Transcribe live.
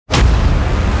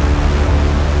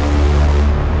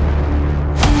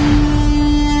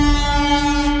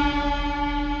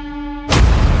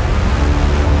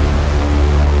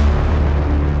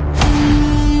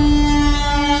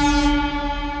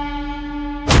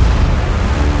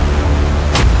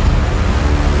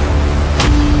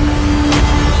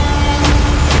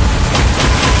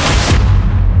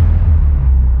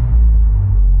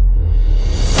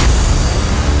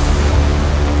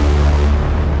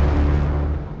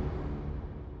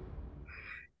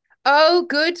Oh,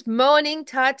 good morning,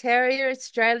 Tartaria,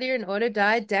 Australia, and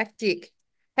autodidactic.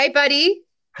 Hey, buddy.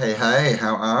 Hey, hey,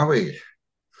 how are we?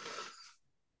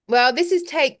 Well, this is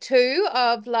take two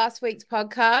of last week's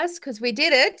podcast because we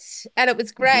did it and it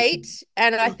was We did. great.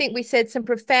 And I think we said some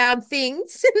profound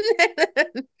things.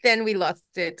 Then we lost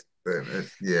it.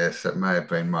 Yes, it may have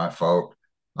been my fault.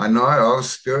 I know I was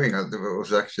spewing it. It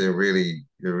was actually a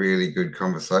really good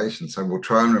conversation. So we'll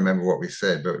try and remember what we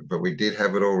said, but we did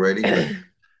have it already, but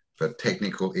for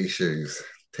technical issues,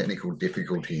 technical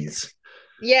difficulties.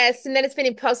 Yes, and then it's been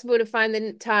impossible to find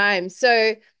the time.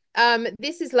 So,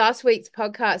 this is last week's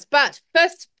podcast. But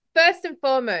first and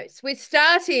foremost, we're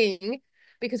starting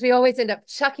because we always end up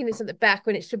chucking this at the back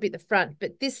when it should be at the front.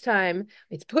 But this time,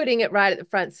 it's putting it right at the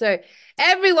front. So,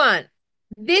 everyone,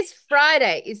 this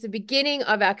Friday is the beginning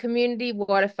of our community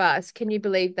water fast. Can you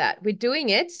believe that? We're doing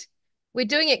it. We're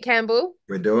doing it, Campbell.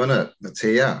 We're doing it. It's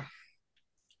here.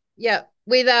 Yeah,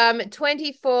 with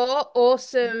 24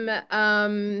 awesome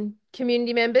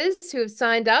community members who have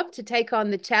signed up to take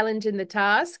on the challenge and the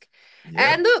task.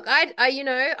 And Yep. look,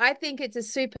 I think it's a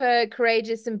super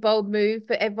courageous and bold move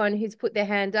for everyone who's put their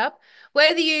hand up.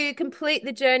 Whether you complete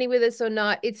the journey with us or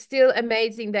not, it's still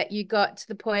amazing that you got to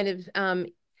the point of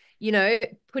you know,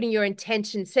 putting your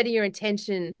intention, setting your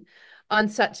intention on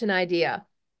such an idea.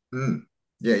 Mm.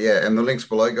 Yeah, yeah. And the link's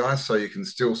below, guys, so you can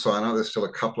still sign up. There's still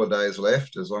a couple of days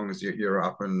left as long as you're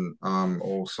up and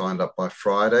all signed up by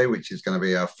Friday, which is going to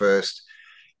be our first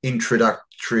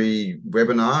introductory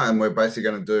webinar, and we're basically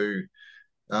going to do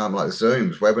like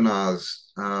Zooms,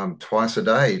 webinars twice a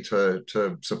day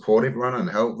to support everyone and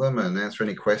help them and answer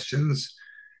any questions.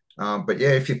 But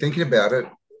yeah, if you're thinking about it,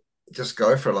 just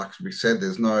go for it. Like we said,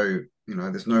 there's no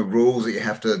rules that you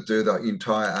have to do the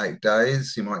entire 8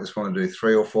 days. You might just want to do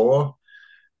three or four.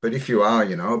 But if you are,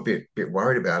 a bit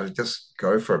worried about it, just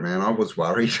go for it, man. I was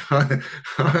worried.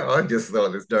 I just thought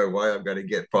there's no way I'm going to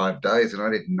get 5 days, and I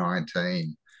did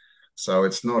 19. So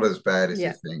it's not as bad as you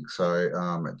Yeah. think.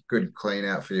 So good clean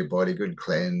out for your body, good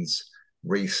cleanse,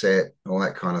 reset, all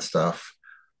that kind of stuff.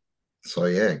 So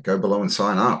yeah, go below and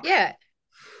sign up. Yeah.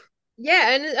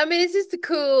 Yeah, and I mean it's just a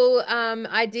cool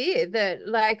idea that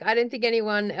like I don't think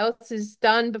anyone else has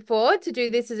done before to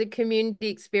do this as a community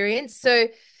experience. So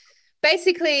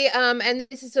basically and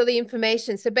this is all the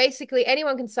information. So basically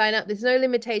anyone can sign up. There's no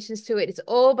limitations to it. It's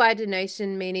all by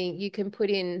donation, meaning you can put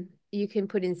in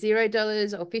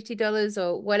 $0 or $50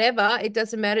 or whatever. It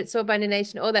doesn't matter. It's all by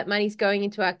donation. All that money's going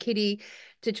into our kitty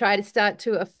to try to start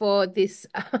to afford this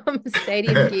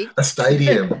stadium gig. A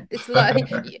stadium. This lot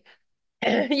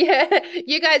Yeah,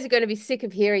 you guys are going to be sick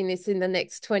of hearing this in the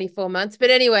next 24 months. But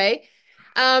anyway,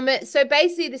 so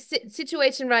basically the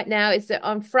situation right now is that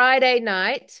on Friday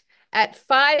night at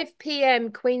 5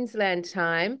 p.m. Queensland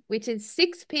time, which is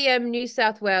 6 p.m. New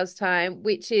South Wales time,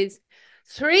 which is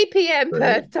 3 p.m.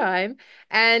 Right. Perth time,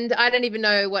 and I don't even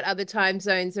know what other time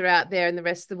zones are out there in the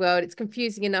rest of the world. It's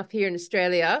confusing enough here in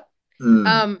Australia. Mm,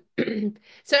 Um,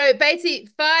 so basically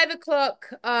 5 o'clock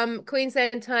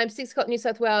Queensland time, 6 o'clock New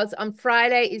South Wales on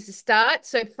Friday is the start.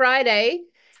 So Friday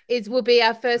is will be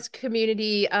our first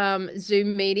community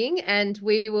Zoom meeting, and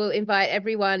we will invite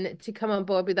everyone to come on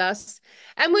board with us,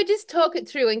 and we'll just talk it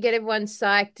through and get everyone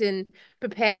psyched and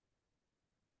prepared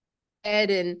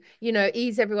and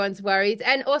ease everyone's worries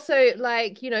and also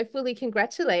like fully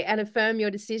congratulate and affirm your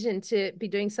decision to be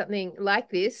doing something like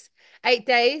this. 8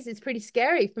 days is pretty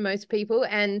scary for most people,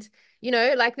 and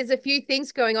like there's a few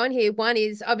things going on here. One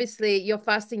is obviously you're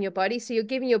fasting your body, so you're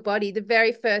giving your body the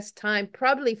very first time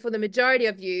probably for the majority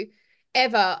of you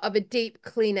ever of a deep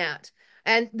clean out.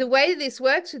 And the way this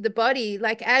works with the body,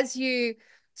 like as you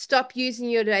stop using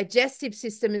your digestive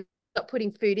system, stop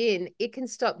putting food in, it can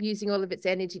stop using all of its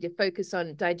energy to focus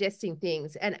on digesting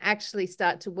things and actually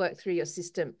start to work through your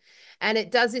system. And it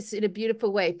does this in a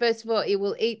beautiful way. First of all, it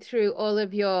will eat through all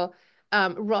of your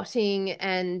rotting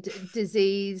and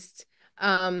diseased,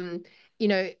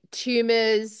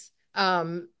 tumors,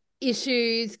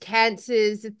 issues,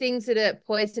 cancers, the things that are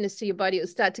poisonous to your body. It will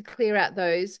start to clear out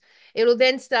those. It'll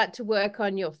then start to work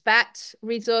on your fat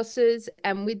resources.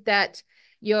 And with that,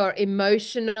 your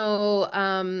emotional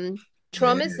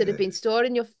traumas that have yeah, been stored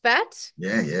in your fat.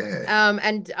 yeah, yeah. Um,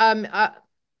 and um, uh,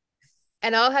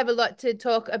 and I'll have a lot to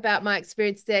talk about my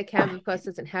experience there. Cam, of course,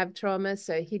 doesn't have trauma,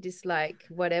 so he just like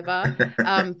whatever.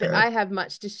 But I have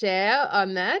much to share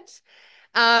on that.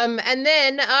 And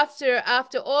then after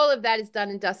all of that is done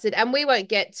and dusted, and we won't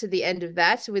get to the end of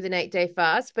that with an 8 day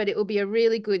fast, but it will be a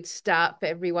really good start for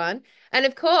everyone. And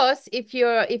of course, if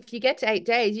you get to 8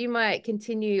 days, you might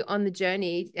continue on the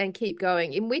journey and keep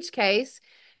going. In which case,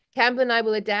 Campbell and I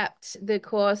will adapt the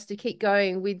course to keep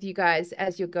going with you guys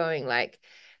as you're going. Like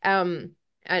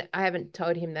I haven't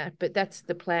told him that, but that's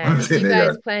the I'm plan. Do you sitting there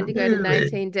guys going, plan to go to really?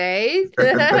 19 days?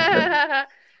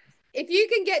 If you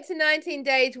can get to 19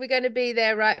 days, we're going to be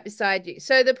there right beside you.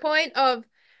 So the point of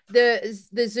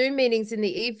the Zoom meetings in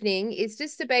the evening is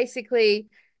just to basically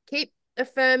keep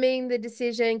affirming the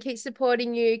decision, keep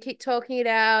supporting you, keep talking it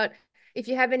out. If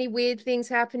you have any weird things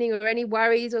happening or any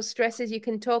worries or stresses, you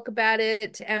can talk about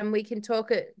it and we can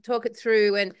talk it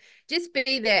through and just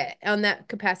be there on that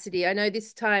capacity. I know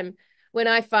this time when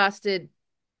I fasted,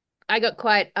 I got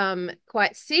quite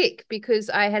sick because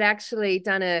I had actually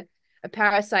done a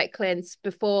parasite cleanse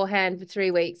beforehand for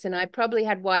 3 weeks, and I probably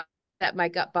had wiped out my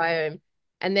gut biome.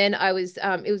 And then I was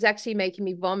it was actually making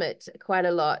me vomit quite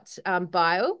a lot,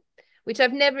 bile, which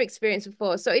I've never experienced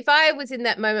before. So if I was in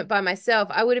that moment by myself,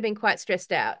 I would have been quite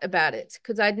stressed out about it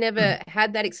because I'd never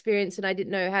had that experience and I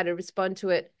didn't know how to respond to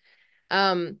it.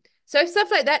 So if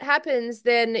stuff like that happens,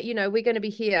 then, we're going to be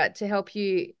here to help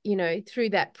you, through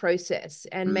that process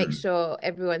and make Mm. sure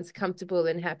everyone's comfortable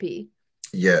and happy.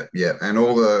 Yeah, yeah. And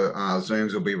all the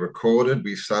Zooms will be recorded.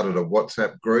 We started a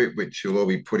WhatsApp group, which you'll all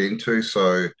be put into.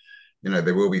 So,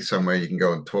 there will be somewhere you can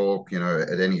go and talk,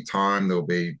 at any time. There'll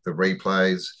be the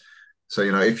replays. So,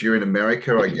 if you're in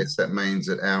America, I guess that means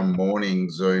that our morning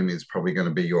Zoom is probably going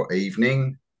to be your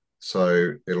evening.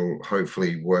 So it'll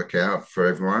hopefully work out for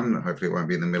everyone. Hopefully it won't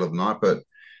be in the middle of the night, but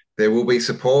there will be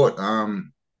support.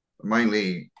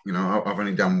 Mainly, I've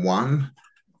only done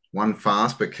one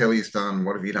fast, but Kelly's done,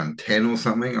 what have you done, 10 or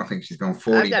something? I think she's gone I've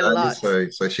 40 done a days.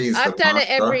 lot. So she's the I've done it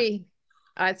master.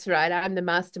 that's right. I'm the The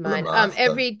mastermind. master.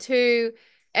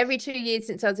 Every 2 years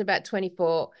since I was about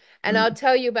 24. And I'll Mm,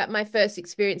 tell you about my first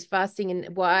experience fasting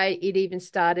and why it even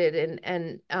started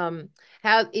and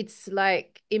how it's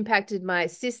like impacted my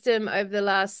system over the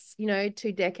last,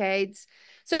 2 decades.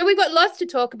 So we've got lots to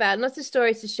talk about and lots of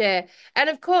stories to share. And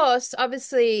of course,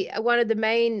 obviously, one of the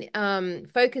main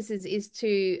focuses is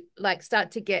to like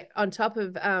start to get on top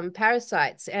of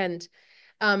parasites and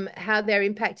how they're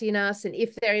impacting us and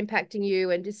if they're impacting you,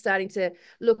 and just starting to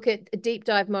look at a deep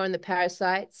dive more on the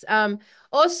parasites.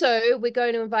 Also, we're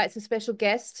going to invite some special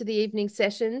guests to the evening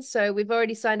sessions. So we've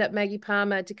already signed up Maggie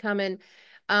Palmer to come and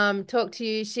talk to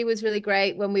you. She was really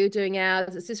great when we were doing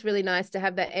ours. It's just really nice to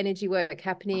have that energy work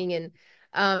happening. And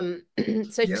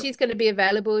so yep. she's going to be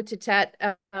available to chat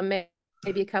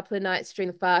maybe a couple of nights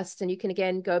during the fast, and you can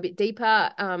again go a bit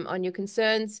deeper on your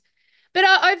concerns. But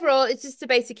overall, it's just to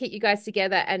basically keep you guys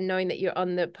together and knowing that you're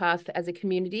on the path as a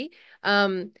community.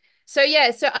 So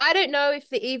yeah, so I don't know if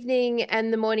the evening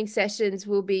and the morning sessions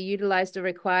will be utilized or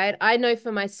required. I know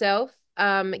for myself,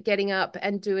 getting up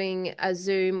and doing a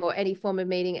Zoom or any form of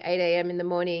meeting at 8 a.m. in the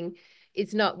morning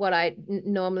is not what I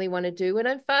normally want to do when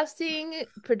I'm fasting.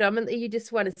 Predominantly, you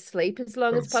just want to sleep as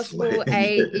long as possible.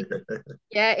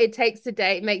 Yeah, it takes the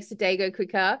day, it makes the day go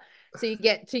quicker. So you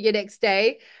get to your next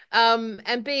day.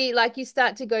 And B, like you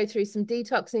start to go through some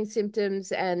detoxing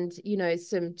symptoms and,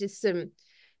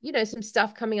 some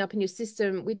stuff coming up in your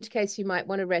system, which case you might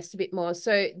want to rest a bit more.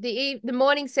 So the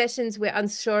morning sessions we're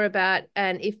unsure about,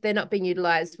 and if they're not being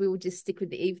utilized, we will just stick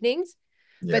with the evenings.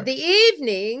 But Yeah. the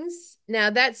evenings,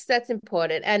 now that's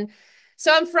important. And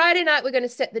so on Friday night, we're going to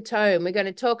set the tone. We're going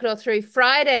to talk it all through.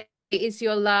 Friday is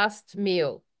your last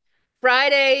meal.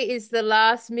 Friday is the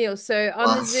last meal. So on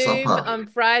the Last Zoom supper. on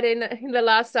Friday, the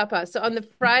last supper. So on the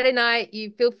Friday night,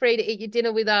 you feel free to eat your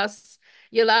dinner with us,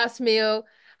 your last meal.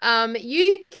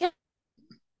 You can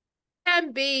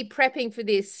be prepping for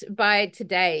this by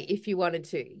today if you wanted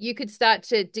to. You could start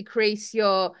to decrease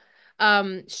your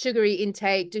sugary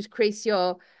intake, decrease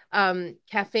your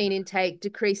caffeine intake,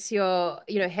 decrease your,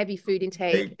 heavy food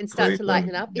intake, Eat and start to lighten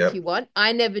gluten. it up if Yep. you want.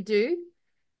 I never do.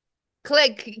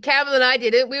 Click, Campbell and I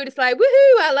did it. We were just like,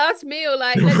 woohoo, our last meal.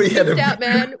 Like, let's we had shift a, out,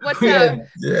 man. What's we our had,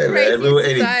 yeah, man, crazy we were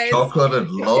eating exercise? chocolate and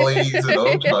lollies and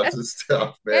all types of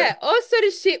stuff, man. Yeah, all sort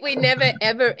of shit we never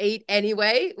ever eat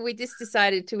anyway. We just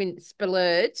decided to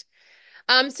splurge.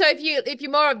 So if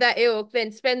you're more of that ilk,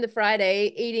 then spend the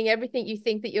Friday eating everything you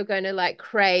think that you're going to like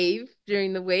crave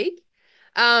during the week.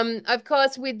 Of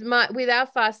course, with our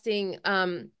fasting,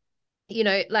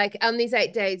 like on these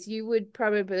 8 days, you would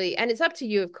probably, and it's up to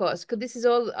you, of course, because this is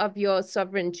all of your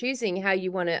sovereign choosing how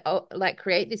you want to like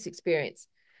create this experience.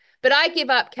 But I give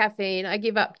up caffeine, I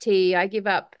give up tea, I give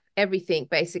up everything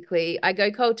basically. I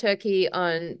go cold turkey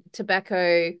on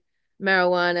tobacco,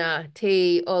 marijuana,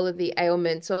 tea, all of the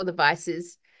ailments, all the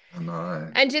vices, I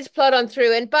know. and just plod on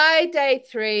through. And by day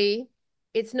 3,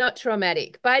 it's not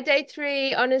traumatic. By day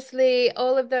 3, honestly,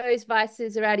 all of those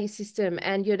vices are out of your system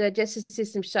and your digestive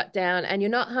system shut down and you're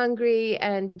not hungry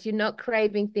and you're not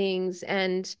craving things.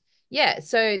 And yeah,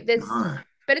 so No.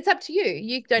 but it's up to you.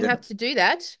 You don't Yeah. have to do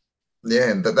that.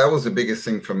 Yeah, and that was the biggest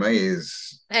thing for me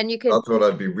is And you I can, thought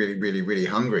I'd be really, really, really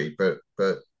hungry, but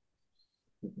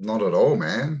not at all,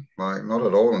 man. Like not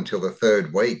at all until the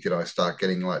third week did I start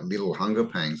getting like little hunger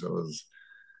pangs. It was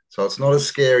so it's not as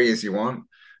scary as you want.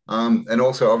 And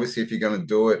also, obviously, if you're going to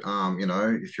do it,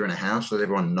 if you're in a house, let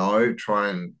everyone know. Try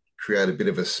and create a bit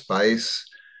of a space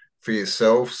for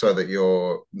yourself so that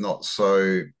you're not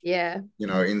so, yeah,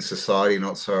 in society,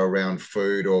 not so around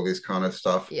food, all this kind of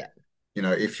stuff. yeah,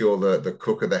 If you're the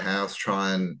cook of the house,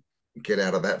 try and get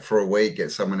out of that for a week,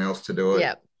 get someone else to do it.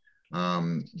 yeah,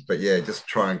 But yeah, just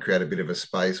try and create a bit of a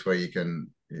space where you can,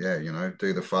 yeah,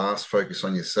 do the fast, focus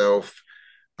on yourself,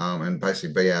 and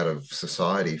basically be out of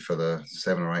society for the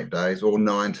 7 or 8 days, or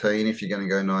 19 if you're going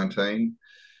to go 19.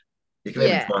 You can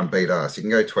even yeah. try and beat us. You can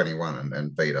go 21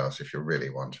 and beat us if you really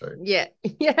want to. Yeah.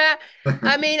 Yeah.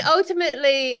 I mean,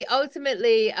 ultimately,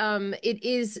 it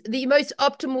is the most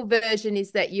optimal version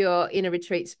is that you're in a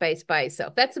retreat space by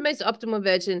yourself. That's the most optimal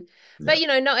version. Yeah,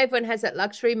 But not everyone has that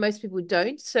luxury. Most people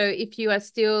don't. So if you are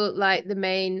still like the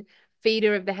main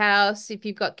feeder of the house, if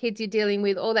you've got kids you're dealing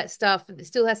with, all that stuff that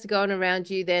still has to go on around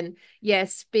you, then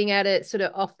yes, being able to sort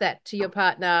of off that to your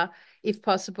partner if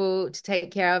possible to take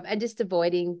care of and just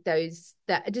avoiding those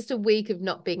that just a week of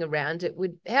not being around it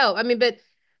would help. I mean, but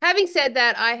having said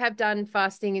that, I have done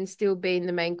fasting and still been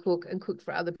the main cook and cooked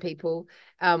for other people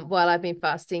while I've been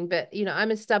fasting. But I'm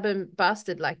a stubborn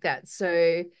bastard like that.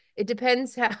 So it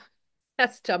depends how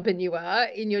stubborn you are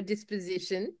in your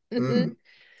disposition. mm.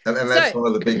 And that's So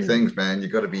one of the big things, man. You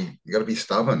got to be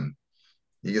stubborn.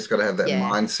 You just got to have that yeah,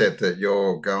 mindset that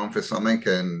you're going for something,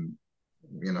 and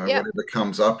yep. whatever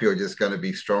comes up, you're just going to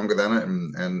be stronger than it,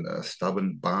 and a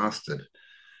stubborn bastard.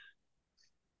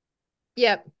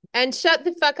 Yep. And shut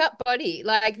the fuck up, body.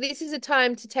 Like, this is a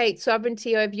time to take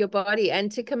sovereignty over your body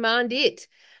and to command it.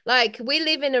 Like, we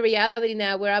live in a reality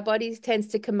now where our bodies tends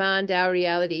to command our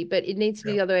reality, but it needs to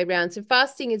be Yeah, the other way around. So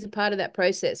fasting is a part of that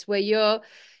process where you're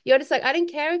just like, I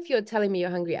don't care if you're telling me you're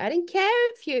hungry. I don't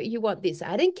care if you want this.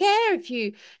 I don't care if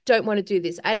you don't want to do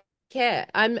this. I don't care.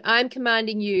 I'm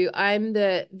commanding you. I'm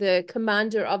the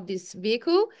commander of this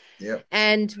vehicle yeah,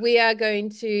 and we are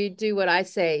going to do what I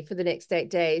say for the next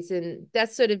 8 days. And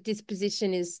that sort of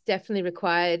disposition is definitely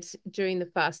required during the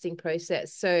fasting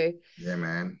process. So, yeah,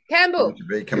 man. Time Campbell, to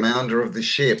be commander of the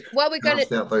ship. what we're gonna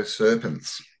Cast out those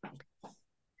serpents.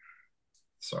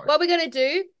 Sorry. what we're gonna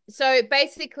do. So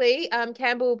basically,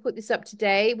 Campbell will put this up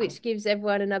today, which gives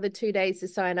everyone another 2 days to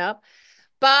sign up.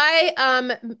 By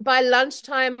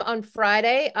lunchtime on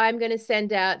Friday, I'm going to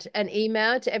send out an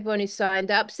email to everyone who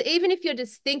signed up. So even if you're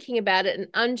just thinking about it and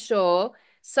unsure,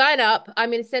 sign up.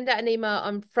 I'm going to send out an email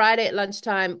on Friday at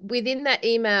lunchtime. Within that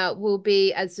email will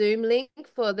be a Zoom link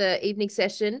for the evening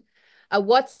session, a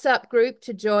WhatsApp group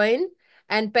to join,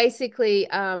 and basically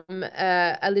a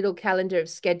little calendar of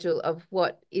schedule of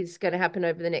what is going to happen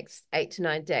over the next 8 to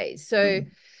 9 days. So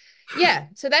Mm. yeah,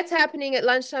 so that's happening at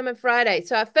lunchtime on Friday.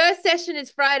 So our first session is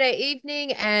Friday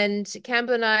evening, and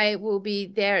Campbell and I will be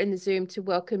there in the Zoom to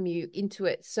welcome you into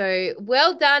it. So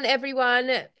well done,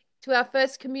 everyone, to our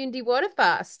first community water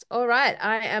fast. All right,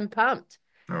 I am pumped.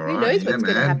 All Who right, knows yeah, what's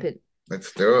going to man. happen?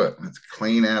 Let's do it. Let's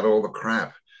clean out all the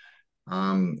crap.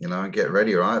 Get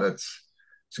ready, right? It's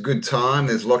a good time.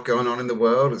 There's a lot going on in the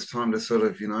world. It's time to sort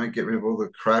of, get rid of all the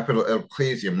crap. It'll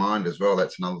clears your mind as well.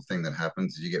 That's another thing that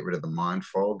happens is you get rid of the mind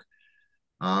fog.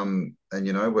 And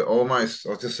we're almost, I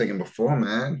was just thinking before,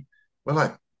 man, we're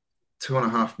like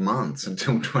 2.5 months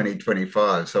until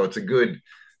 2025. So it's a good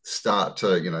start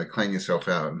to, clean yourself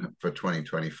out for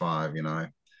 2025,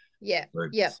 Yeah, so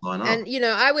yeah. sign up. And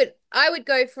I would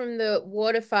go from the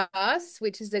water fast,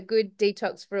 which is a good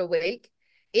detox for a week,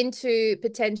 into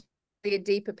potentially a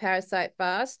deeper parasite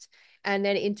fast, and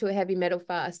then into a heavy metal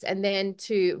fast, and then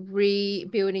to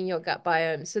rebuilding your gut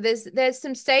biome. So there's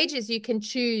some stages you can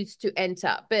choose to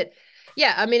enter. But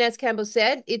yeah, I mean, as Campbell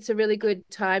said, it's a really good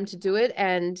time to do it.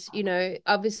 And,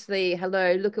 obviously,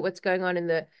 hello, look at what's going on in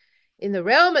the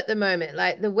realm at the moment,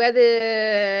 like the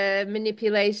weather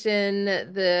manipulation, Oh,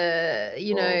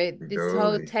 this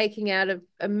whole golly. taking out of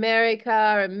America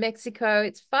and Mexico.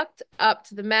 It's fucked up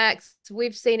to the max.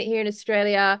 We've seen it here in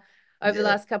Australia over the Yeah,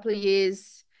 last couple of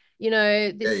years.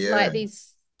 yeah, This yeah, like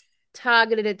these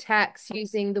targeted attacks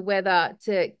using the weather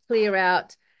to clear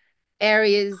out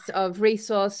areas of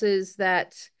resources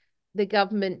that the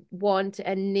government want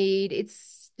and need.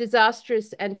 It's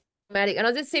disastrous and traumatic. And I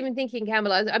was just even thinking,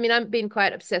 Campbell, I mean, I've been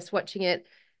quite obsessed watching it.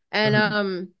 And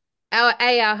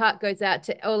our heart goes out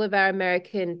to all of our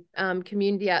American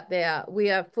community out there.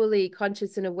 We are fully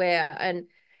conscious and aware. And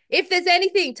if there's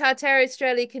anything Tartaria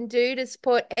Australia can do to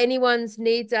support anyone's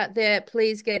needs out there,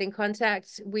 please get in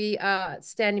contact. We are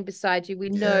standing beside you. We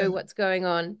Yeah, know what's going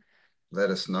on. let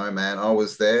us know, man. I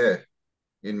was there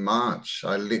in March.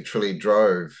 I literally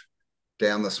drove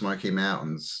down the Smoky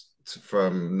Mountains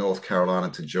from North Carolina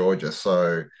to Georgia.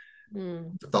 So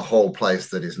Mm, the whole place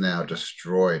that is now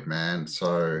destroyed, man.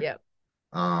 So yeah.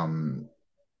 um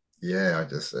yeah,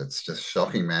 it's just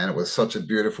shocking, man. It was such a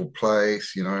beautiful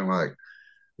place, like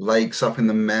lakes up in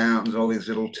the mountains, all these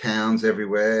little towns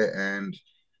everywhere. And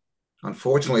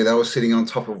unfortunately, they were sitting on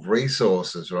top of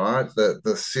resources, right? That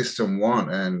the system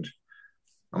want. And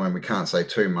I mean, we can't say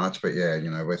too much, but yeah,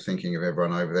 we're thinking of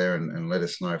everyone over there and let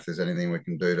us know if there's anything we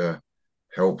can do to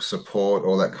help support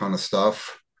all that kind of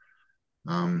stuff.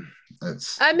 Um,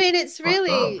 it's I mean, fucked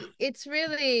up.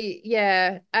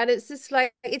 yeah. And it's just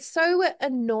like, it's so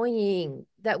annoying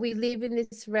that we live in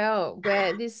this realm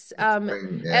where this,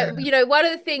 Yeah, one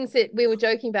of the things that we were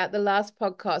joking about the last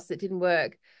podcast that didn't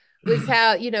work was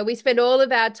how, we spend all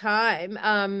of our time,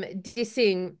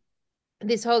 dissing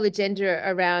this whole agenda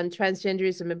around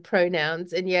transgenderism and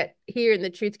pronouns. And yet here in the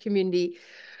truth community,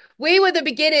 we were the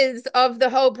beginners of the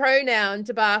whole pronoun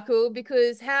debacle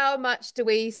because how much do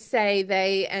we say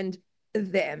they and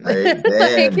them? they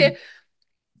Like them.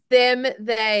 them,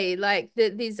 they, like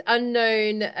these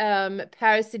unknown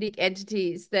parasitic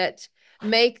entities that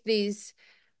make these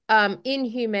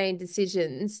inhumane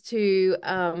decisions to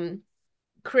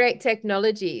create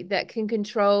technology that can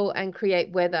control and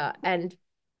create weather and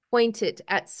point it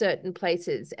at certain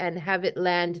places and have it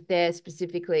land there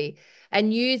specifically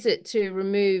and use it to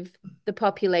remove the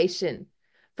population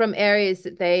from areas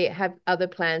that they have other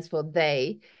plans for.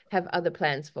 They have other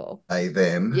plans for. They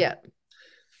them. Yeah,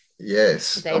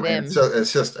 Yes, I they, mean them.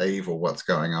 it's just evil what's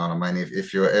going on. I mean,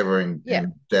 if you're ever Yeah.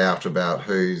 in doubt about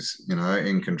who's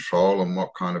in control and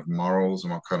what kind of morals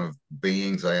and what kind of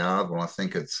beings they are, well, I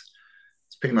think it's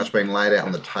pretty much been laid out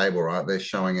on the table, right? They're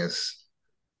showing us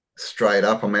straight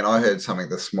up. I mean, I heard something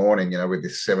this morning, with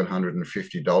this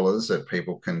 $750 that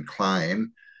people can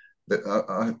claim. That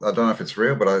I don't know if it's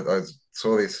real, but I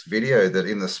saw this video that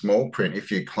in the small print,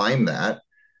 if you claim that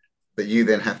you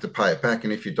then have to pay it back.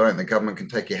 And if you don't, the government can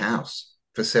take your house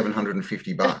for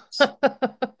 $750.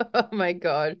 Oh my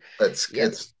God. It's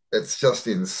Yep. it's it's just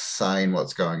insane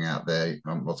what's going out there,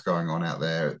 what's going on out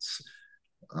there.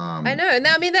 I Um know.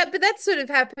 Now, I mean that, but that sort of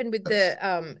happened with it's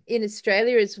the in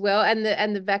Australia as well, and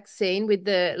the vaccine with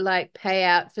the like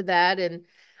payout for that. And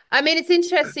I mean, it's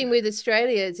interesting with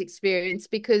Australia's experience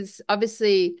because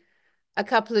obviously a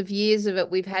couple of years of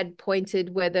it, we've had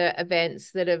pointed weather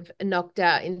events that have knocked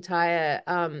out entire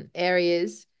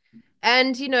areas.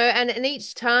 And and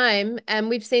each time, and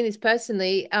we've seen this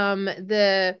personally,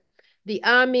 the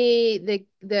army,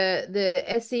 the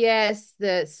SES,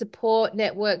 the support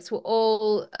networks were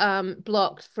all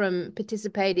blocked from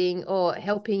participating or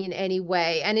helping in any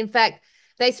way. And in fact,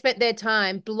 they spent their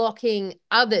time blocking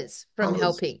others from others.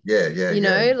 helping. Yeah, yeah,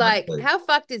 yeah, Like exactly. how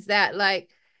fucked is that? Like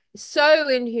so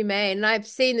inhumane. And I've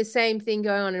seen the same thing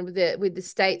going on with the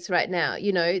states right now.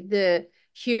 The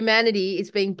humanity is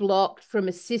being blocked from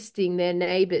assisting their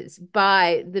neighbors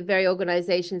by the very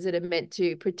organizations that are meant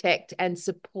to protect and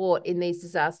support in these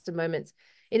disaster moments.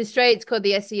 In Australia, it's called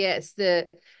the SES, the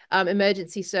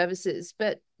emergency services,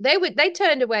 but they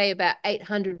turned away about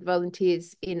 800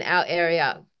 volunteers in our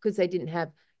area because they didn't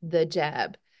have the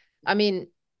jab. I mean,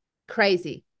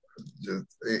 crazy. Just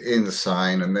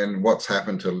insane. And then what's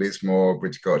happened to Lismore,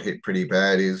 which got hit pretty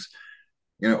bad, is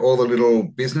all the little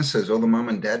businesses, all the mum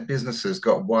and dad businesses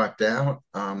got wiped out.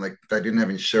 They didn't have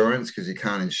insurance because you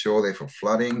can't insure there for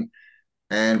flooding.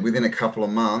 And within a couple of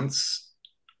months,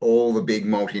 all the big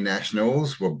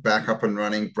multinationals were back up and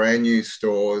running, brand new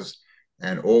stores,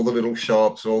 and all the little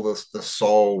shops, all the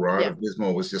soul, right, Yeah. of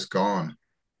Lismore was just gone.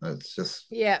 It's just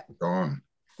Yeah. gone.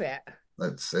 Yeah.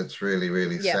 It's really,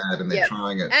 really Yeah. sad. And they're Yeah.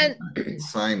 trying it,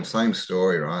 And same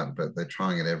story, right? But they're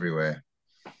trying it everywhere.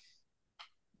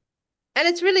 And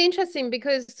it's really interesting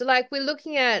because like we're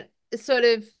looking at sort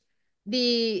of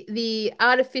the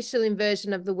artificial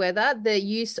inversion of the weather, the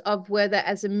use of weather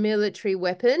as a military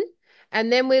weapon.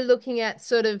 And then we're looking at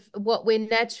sort of what we're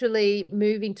naturally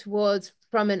moving towards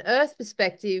from an Earth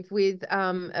perspective with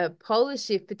a polar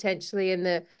shift potentially and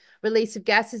the release of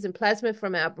gases and plasma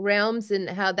from our realms and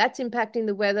how that's impacting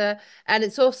the weather. And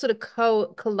it's all sort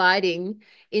of colliding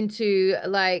into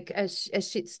like a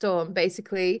shitstorm,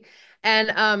 basically.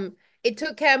 And it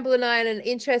took Campbell and I on an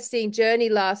interesting journey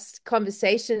last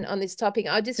conversation on this topic.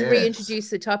 I'll just Yes, reintroduce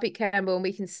the topic, Campbell, and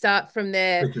we can start from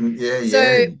there. we can. Yeah, yeah,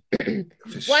 So,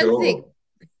 for one thing, sure.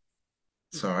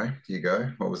 Sorry, you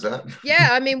go. What was that? Yeah,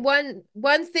 I mean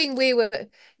one thing we were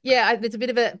yeah, there's a bit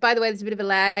of a by the way, there's a bit of a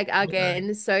lag Okay.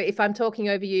 again. So if I'm talking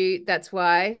over you, that's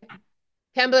why.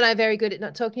 Campbell and I are very good at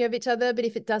not talking over each other, but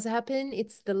if it does happen,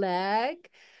 it's the lag.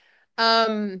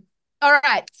 Um, all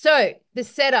right, so the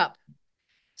setup.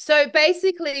 So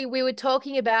basically, we were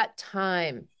talking about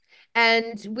time,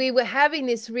 and we were having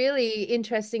this really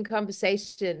interesting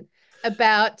conversation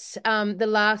about the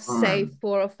last, say, Fine.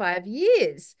 4 or 5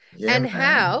 years, Yeah, and man.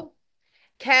 how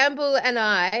Campbell and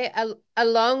I,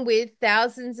 along with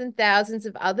thousands and thousands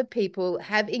of other people,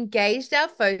 have engaged our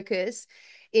focus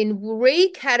in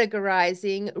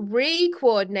recategorizing,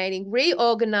 re-coordinating,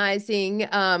 reorganizing,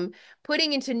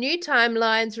 putting into new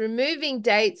timelines, removing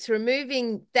dates,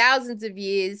 removing thousands of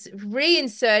years,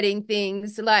 reinserting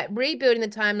things, like rebuilding the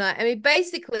timeline. I mean,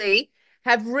 basically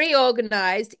have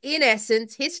reorganized, in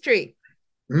essence, history.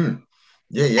 Mm.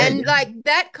 Yeah, yeah, And like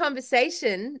that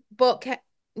conversation, but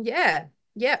yeah,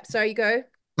 yep. So you go.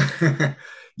 yeah.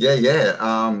 Yeah, yeah.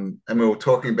 And we were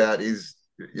talking about is,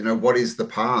 what is the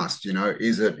past?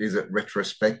 Is it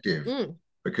retrospective? Mm,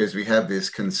 Because we have this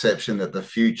conception that the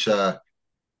future,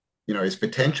 is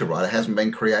potential, right? It hasn't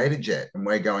been created yet, and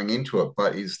we're going into it.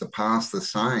 But is the past the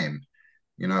same?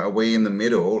 Are we in the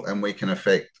middle and we can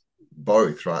affect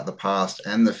both, right? The past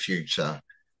and the future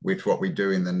with what we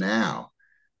do in the now.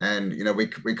 And,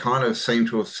 we kind of seem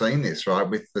to have seen this, right,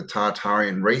 with the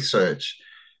Tartarian research.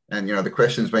 And, the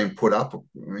question's been put up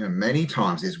many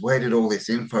times is where did all this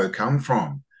info come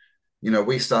from?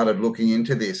 We started looking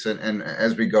into this, and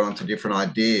as we got onto different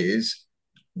ideas,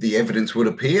 the evidence would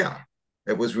appear.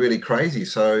 It was really crazy.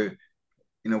 So,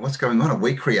 what's going on? Are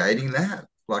we creating that?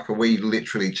 Like, are we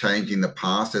literally changing the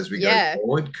past as we go yeah,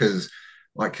 forward? Because,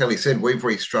 like Kelly said, we've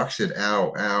restructured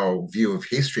our view of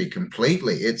history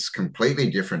completely. It's completely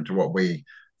different to what we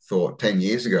thought 10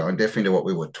 years ago, and definitely to what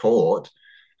we were taught.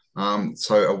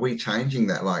 So, are we changing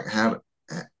that? Like, how,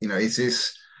 is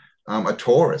this a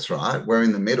Taurus, right? We're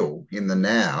in the middle, in the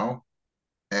now,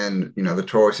 and the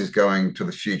Taurus is going to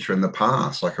the future and the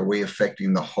past. Like, are we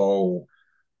affecting the whole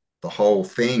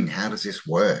thing? How does this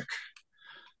work?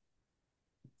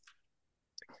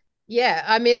 yeah.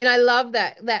 I mean, I love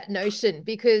that notion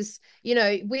because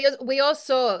we all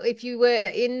saw if you were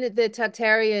in the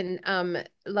Tartarian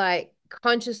like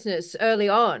consciousness early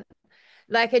on.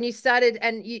 Like, and you started,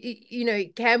 and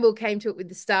Campbell came to it with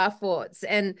the star forts,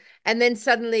 and then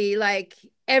suddenly, like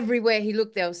everywhere he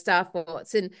looked, there were star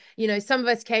forts, and some of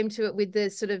us came to it with the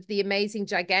sort of the amazing,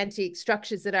 gigantic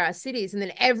structures that are our cities, and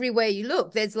then everywhere you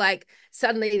look, there's like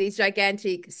suddenly these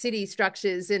gigantic city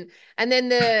structures, and then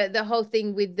the whole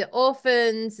thing with the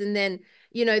orphans, and then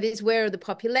this where of the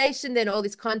population, then all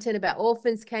this content about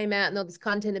orphans came out, and all this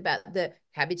content about the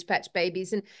Cabbage Patch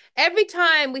babies, and every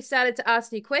time we started to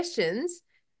ask new questions,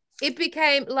 it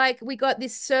became like we got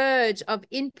this surge of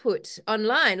input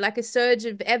online, like a surge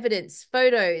of evidence,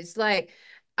 photos, like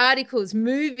articles,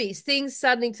 movies, things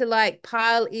suddenly to like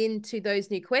pile into those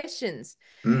new questions.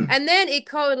 Mm. And then it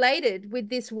correlated with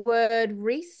this word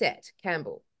reset,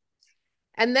 Campbell.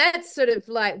 And that's sort of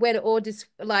like when it all just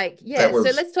like, That yeah. So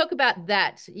was let's talk about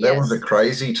that. that was a Yes.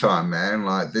 crazy time, man.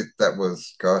 Like that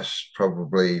was, gosh,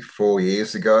 probably 4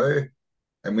 years ago,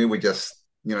 and we were just,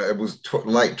 it was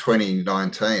late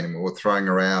 2019, and we were throwing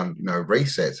around,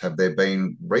 resets. Have there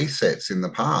been resets in the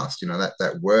past?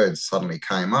 That word suddenly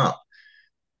came up,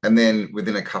 and then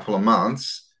within a couple of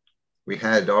months, we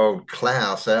had old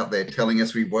Klaus out there telling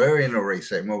us we were in a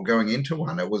reset and we were going into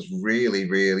one. It was really,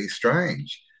 really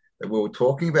strange that we were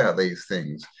talking about these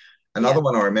things. Another Yeah.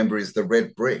 one I remember is the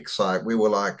red bricks. Like we were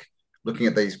like looking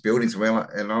at these buildings,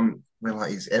 and we're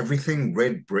like, is everything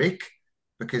red brick?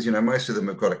 Because most of them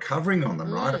have got a covering on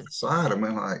them, right? A Mm, facade. And we're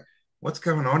like, what's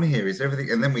going on here? Is everything?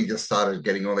 And then we just started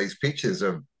getting all these pictures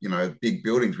of big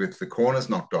buildings with the corners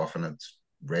knocked off, and it's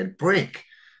red brick.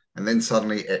 And then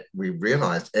suddenly we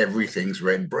realized everything's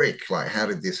red brick. Like, how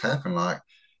did this happen? Like,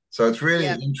 so it's really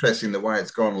yeah. interesting the way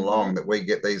it's gone Mm-hmm. along, that we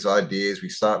get these ideas, we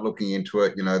start looking into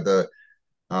it. The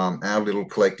our little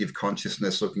collective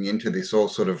consciousness looking into this all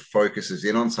sort of focuses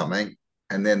in on something,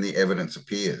 and then the evidence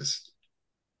appears.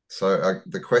 So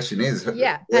the question is,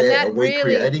 Yeah. And where are that we really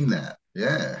creating that?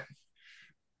 Yeah.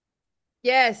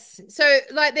 yes. So,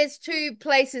 like, there's two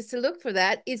places to look for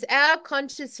that. Is our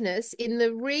consciousness in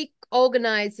the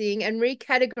reorganizing and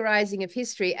recategorizing of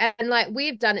history. And, like,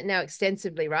 we've done it now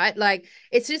extensively, right? Like,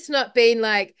 it's just not been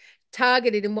like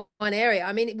targeted in one area.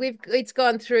 I mean, it's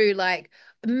gone through like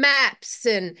maps,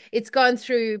 and it's gone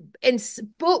through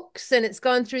books, and it's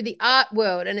gone through the art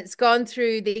world, and it's gone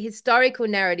through the historical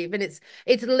narrative, and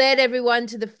it's led everyone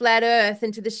to the flat earth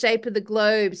and to the shape of the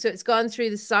globe. So it's gone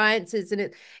through the sciences,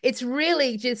 and it's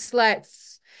really just like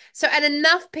so. And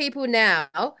enough people now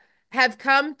have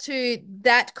come to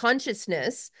that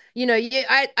consciousness.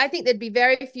 I think there'd be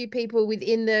very few people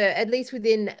within at least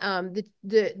within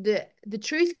the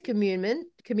truth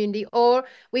community, or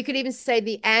we could even say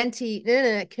the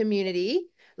anti community,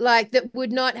 like that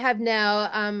would not have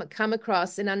now come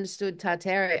across and understood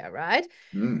Tartaria, right?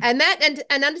 Mm,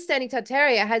 And understanding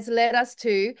Tartaria has led us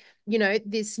to,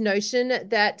 this notion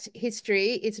that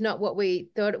history is not what we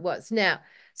thought it was. Now,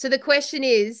 so the question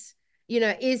is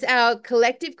our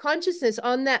collective consciousness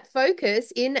on that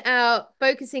focus in our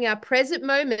focusing our present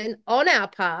moment on our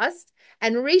past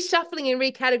and reshuffling and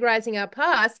recategorizing our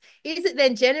past, is it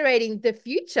then generating the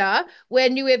future where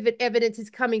new evidence is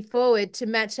coming forward to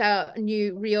match our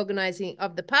new reorganizing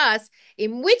of the past?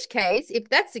 In which case, if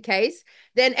that's the case,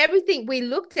 then everything we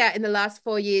looked at in the last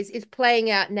 4 years is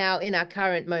playing out now in our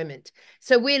current moment.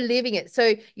 So we're living it.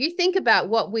 So you think about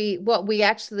what we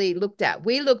actually looked at.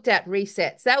 We looked at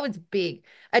resets. That was big.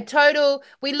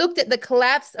 We looked at the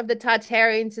collapse of the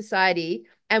Tartarian society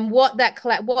and what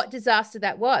disaster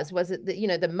that was. Was it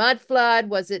the mud flood?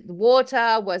 Was it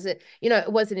water? Was it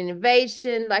an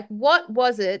invasion? Like, what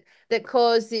was it that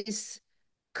caused this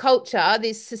culture,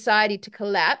 this society to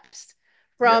collapse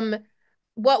yeah, from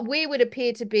what we would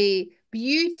appear to be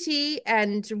beauty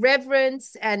and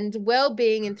reverence and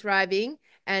well-being and thriving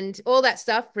and all that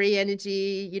stuff, free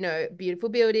energy, beautiful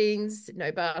buildings,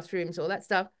 no bathrooms, all that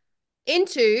stuff,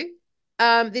 into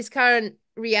this current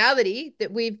reality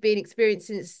that we've been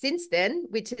experiencing since then,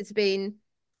 which has been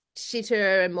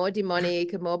shitter and more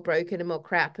demonic and more broken and more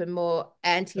crap and more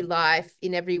anti-life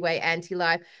in every way,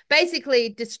 anti-life. Basically,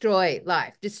 destroy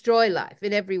life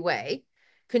in every way,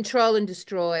 control and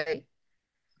destroy.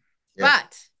 yeah,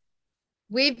 But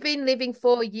we've been living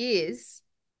 4 years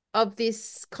of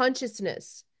this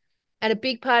consciousness. And a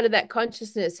big part of that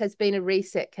consciousness has been a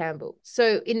reset, Campbell.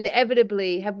 So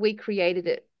inevitably, have we created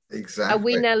it? Are we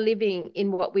exactly. now living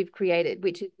in what we've created,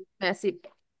 which is massive?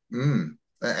 Mm.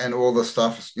 And all the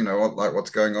stuff, like what's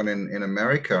going on in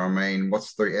America. I mean,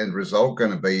 what's the end result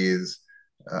going to be is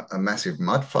a massive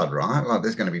mud flood, right? Like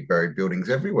there's going to be buried buildings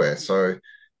everywhere. So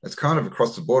it's kind of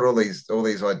across the board. All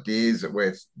these ideas that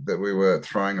we were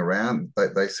throwing around,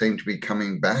 they seem to be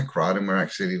coming back, right? And we're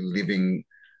actually living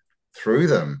through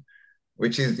them,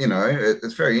 which is,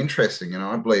 it's very interesting.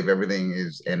 I believe everything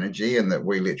is energy, and that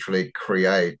we literally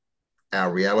create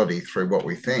our reality through what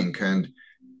we think. And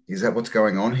is that what's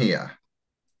going on here?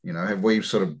 Have we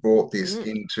sort of brought this Mm.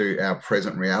 into our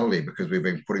present reality because we've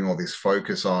been putting all this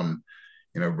focus on,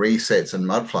 resets and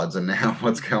mud floods, and now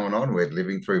what's going on? We're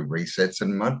living through resets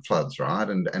and mud floods, right?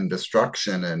 And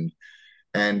destruction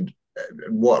and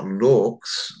what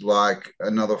looks like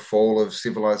another fall of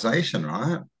civilization,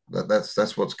 right?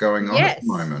 That's what's going on at the Yes.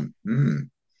 moment. Mm,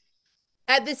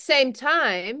 At the same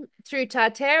time, through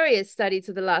Tartaria's studies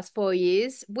of the last 4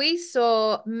 years, we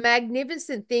saw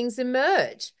magnificent things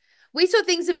emerge. We saw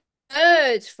things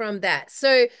emerge from that.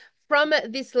 So, from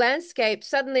this landscape,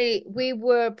 suddenly we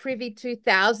were privy to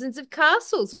thousands of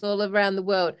castles all around the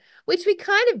world, which we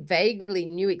kind of vaguely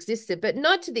knew existed, but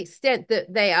not to the extent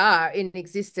that they are in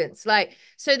existence. Like,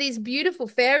 so these beautiful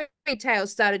fairy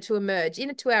tales started to emerge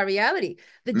into our reality.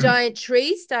 The mm, giant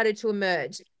trees started to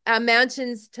emerge. Our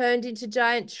mountains turned into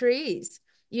giant trees.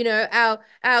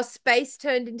 Our space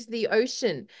turned into the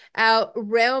ocean. Our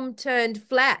realm turned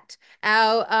flat.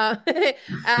 Our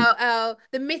our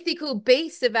the mythical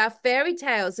beasts of our fairy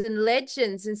tales and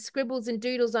legends and scribbles and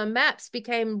doodles on maps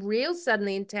became real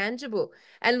suddenly and tangible.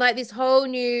 And like this whole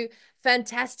new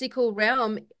fantastical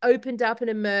realm opened up and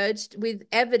emerged with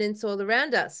evidence all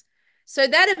around us. So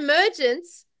that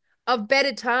emergence of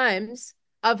better times,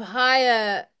 of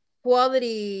higher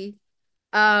quality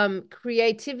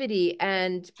creativity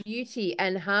and beauty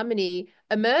and harmony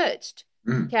emerged,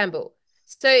 mm. Campbell.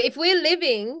 So if we're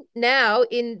living now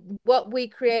in what we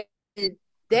created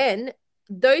then,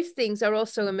 those things are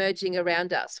also emerging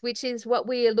around us, which is what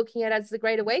we are looking at as the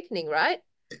Great Awakening, right?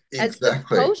 As the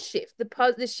pole Exactly.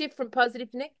 shift, the shift from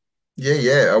positive to negative. Yeah,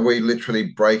 yeah. Are we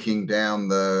literally breaking down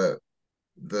the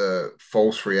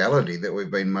false reality that we've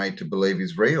been made to believe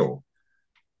is real?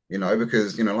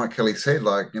 Because, like Kelly said,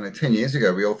 like, 10 years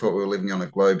ago, we all thought we were living on a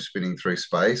globe spinning through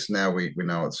space. Now we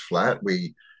know it's flat.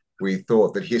 We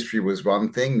thought that history was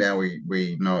one thing. Now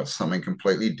we know it's something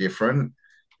completely different.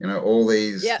 All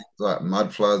these Yeah. like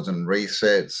mud floods and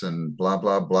resets and blah,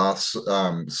 blah, blah,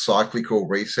 cyclical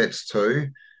resets too.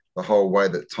 the whole way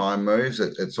that time moves.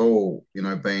 It's all,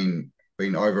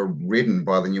 been overridden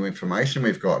by the new information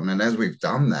we've gotten. And as we've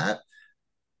done that,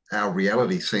 our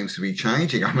reality seems to be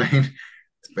changing. I mean,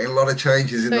 there's been a lot of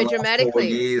changes in the So last 4 dramatically.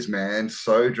 years, man,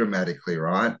 so dramatically,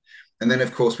 right? And then,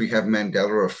 of course, we have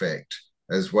Mandela effect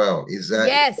as well. Is that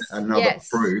Yes, another yes.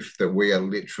 proof that we are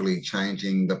literally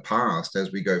changing the past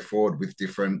as we go forward with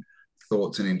different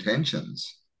thoughts and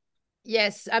intentions?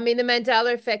 Yes, I mean the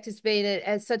Mandela effect has been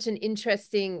as such an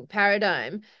interesting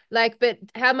paradigm. Like, but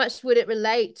how much would it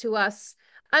relate to us?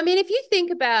 I mean, if you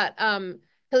think about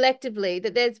collectively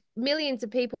that there's millions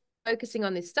of people focusing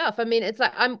on this stuff. I mean, it's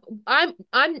like I'm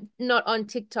not on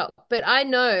TikTok, but I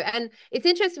know, and it's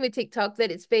interesting with TikTok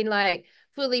that it's been like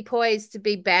fully poised to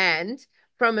be banned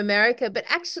from America, but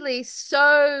actually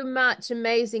so much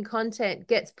amazing content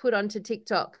gets put onto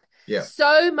TikTok, Yeah,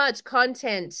 so much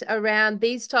content around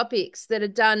these topics that are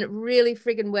done really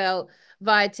friggin' well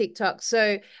via TikTok.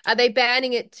 So are they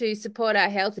banning it to support our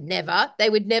health? Never. They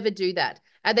would never do that.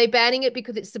 Are they banning it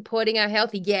because it's supporting our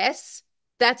health? Yes.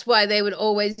 That's why they would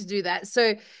always do that.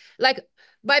 So, like,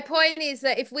 my point is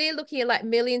that if we're looking at like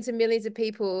millions and millions of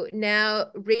people now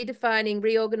redefining,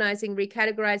 reorganizing,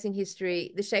 recategorizing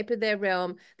history, the shape of their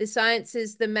realm, the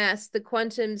sciences, the maths, the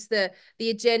quantums, the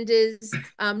agendas,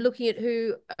 looking at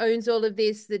who owns all of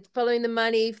this, the following the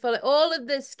money, follow all of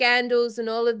the scandals and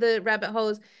all of the rabbit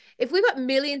holes. If we've got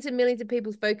millions and millions of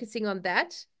people focusing on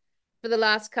that for the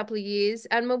last couple of years,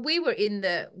 and when we were in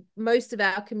the most of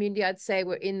our community, I'd say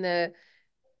we're in the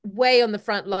way on the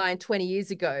front line 20 years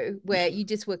ago, where you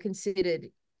just were considered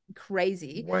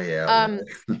crazy. way out Um,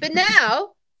 there. but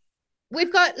now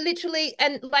we've got literally,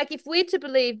 and like if we're to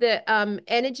believe that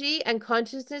energy and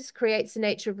consciousness creates the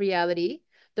nature of reality,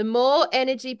 the more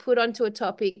energy put onto a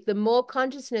topic, the more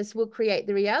consciousness will create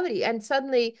the reality. And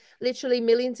suddenly, literally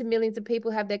millions and millions of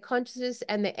people have their consciousness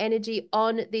and their energy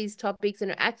on these topics and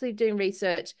are actively doing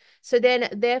research. So then,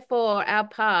 therefore, our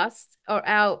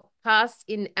past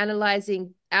in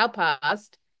analyzing our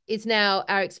past is now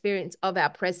our experience of our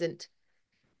present,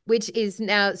 which is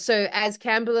now, so as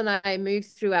Campbell and I move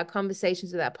through our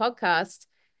conversations with our podcast,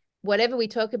 whatever we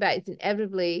talk about is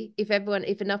inevitably, if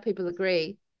enough people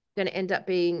agree, going to end up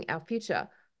being our future.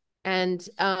 And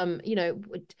 10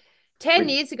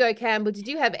 We, years ago, Campbell, did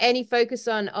you have any focus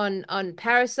on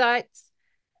parasites?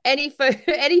 Any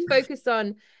focus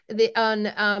on the on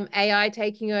AI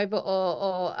taking over,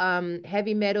 or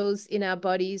heavy metals in our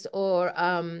bodies, or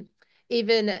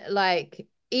even like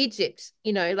Egypt,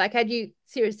 like had you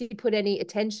seriously put any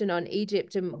attention on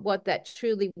Egypt and what that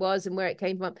truly was and where it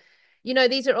came from?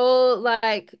 These are all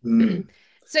like mm,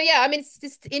 so yeah, I mean it's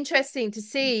just interesting to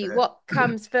see what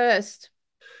comes first.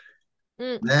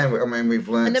 Mm. man, I mean, we've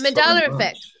And learned the so Mandela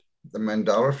effect. much. The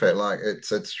Mandela effect, like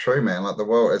it's true, man. Like the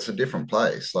world, it's a different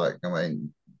place. Like, I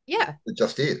mean, Yeah. it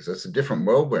just is. It's a different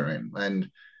world we're in. And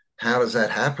how does that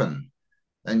happen?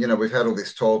 And we've had all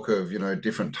this talk of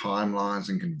different timelines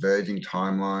and converging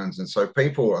timelines, and so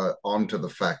people are onto the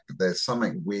fact that there's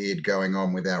something weird going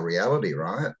on with our reality,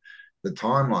 right? The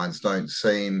timelines don't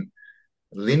seem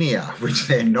linear, which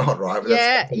they're not, right? But that's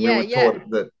Yeah, something we yeah, were yeah. taught,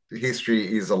 that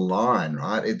history is a line,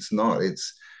 right? It's not.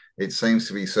 It seems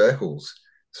to be circles,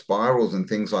 spirals, and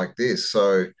things like this.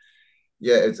 So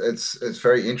yeah, it's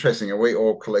very interesting, and we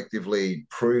all collectively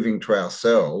proving to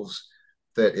ourselves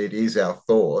that it is our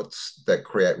thoughts that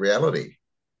create reality,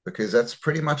 because that's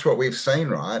pretty much what we've seen,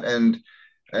 right? And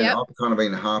Yep. I've kind of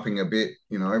been harping a bit,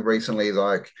 recently,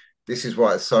 like this is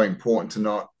why it's so important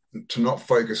to not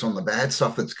focus on the bad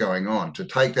stuff that's going on, to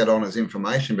take that on as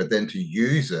information, but then to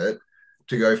use it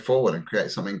to go forward and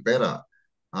create something better.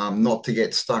 Not to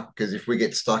get stuck, because if we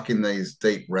get stuck in these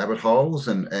deep rabbit holes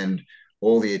and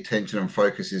all the attention and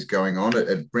focus is going on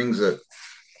it brings it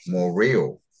more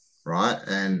real, right?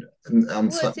 And Well,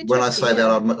 it's when I interesting, say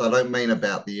that, yeah. I don't mean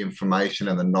about the information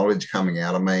and the knowledge coming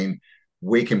out. I mean,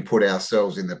 we can put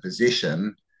ourselves in the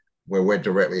position where we're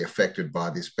directly affected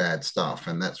by this bad stuff,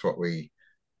 and that's what we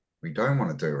don't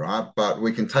want to do, right? But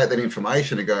we can take that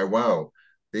information and go, well,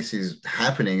 this is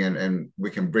happening, and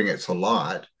we can bring it to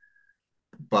light.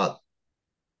 But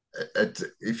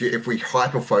if we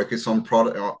hyper focus on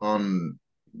product on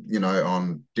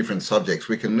different subjects,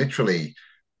 we can literally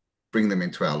bring them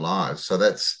into our lives. So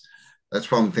that's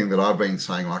one thing that I've been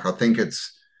saying. Like, I think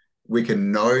it's, we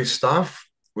can know stuff.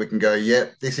 We can go,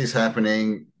 yep, this is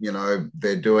happening.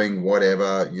 They're doing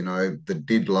whatever. The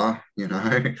diddler.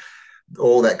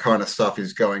 All that kind of stuff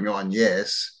is going on.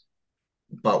 Yes,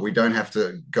 but we don't have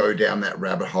to go down that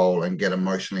rabbit hole and get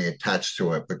emotionally attached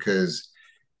to it, because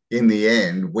in the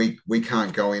end, we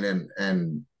can't go in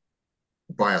and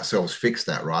by ourselves fix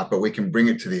that, right? But we can bring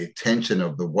it to the attention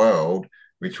of the world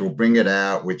which will bring it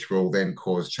out, which will then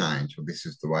cause change. Well, this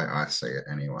is the way I see it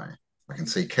anyway. I can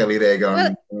see Kelly there Well,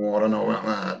 going, oh, I don't know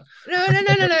about no. I mean,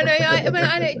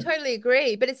 I don't that. totally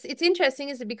agree, but it's interesting,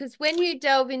 isn't it? Because when you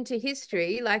delve into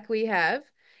history, like we have,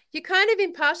 you're kind of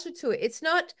impartial to it. It's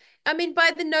not. I mean,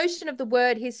 by the notion of the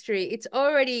word history, it's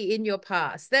already in your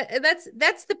past.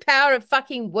 That's the power of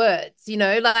fucking words.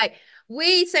 Like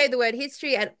we say the word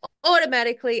history, and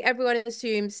automatically everyone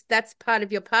assumes that's part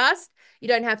of your past. You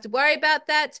don't have to worry about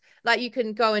that. Like you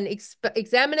can go and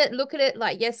examine it, look at it.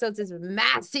 Like yes, there's this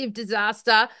massive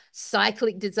disaster,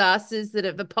 cyclic disasters that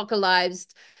have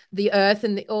apocalypsed the earth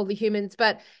and all the humans,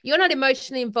 but you're not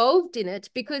emotionally involved in it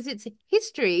because it's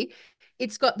history.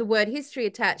 It's got the word history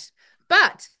attached.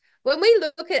 But when we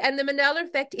look at, and the Mandela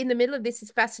effect in the middle of this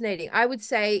is fascinating. I would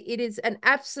say it is an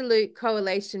absolute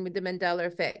correlation with the Mandela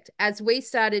effect as we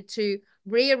started to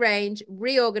rearrange,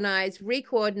 reorganize,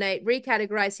 recoordinate,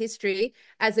 recategorize history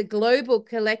as a global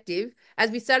collective. As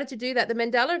we started to do that, the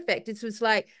Mandela effect, it was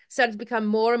like started to become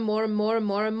more and more and more and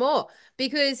more and more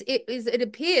because it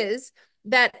appears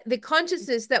that the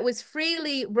consciousness that was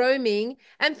freely roaming,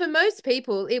 and for most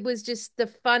people it was just the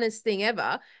funnest thing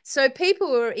ever, so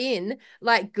people were in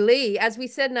like glee. As we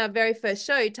said in our very first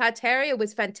show, Tartaria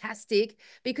was fantastic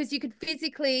because you could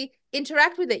physically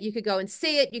interact with it. You could go and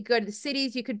see it. You could go to the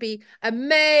cities. You could be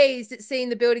amazed at seeing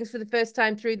the buildings for the first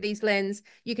time through these lenses.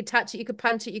 You could touch it. You could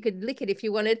punch it. You could lick it if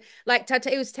you wanted. Like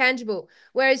it was tangible.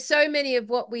 Whereas so many of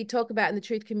what we talk about in the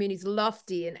truth community is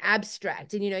lofty and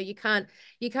abstract, and you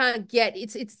can't get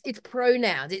it's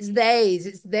pronouns, it's theys,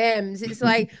 it's thems. It's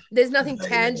like there's nothing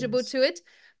tangible Yes. to it.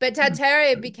 But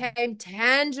Tartaria became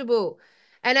tangible.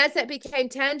 And as that became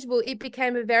tangible, it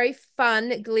became a very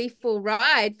fun, gleeful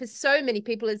ride for so many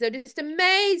people as they're just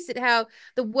amazed at how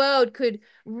the world could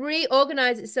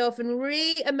reorganize itself and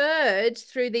re-emerge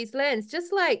through these lenses,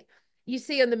 just like you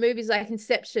see on the movies like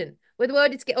Inception, where the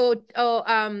world is or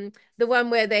the one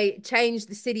where they change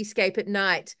the cityscape at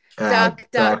night. Dark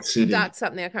City. Dark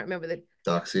something. I can't remember the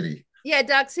Dark City. yeah,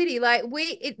 Dark City. Like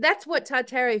that's what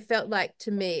Tartaria felt like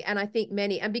to me, and I think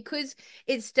many. And because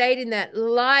it stayed in that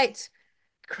light,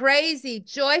 crazy,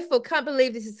 joyful, can't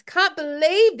believe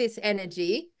this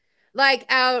energy. Like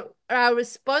our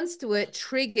response to it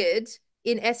triggered,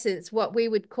 in essence, what we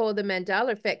would call the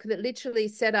Mandela effect, because it literally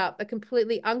set up a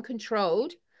completely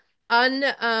uncontrolled,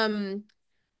 un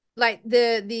like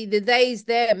the theys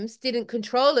thems didn't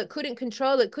control it,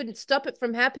 couldn't stop it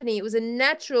from happening. It was a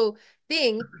natural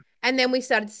thing. And then we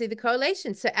started to see the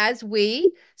correlation. So as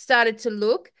we started to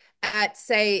look at,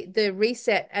 say, the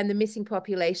reset and the missing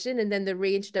population, and then the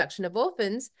reintroduction of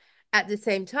orphans at the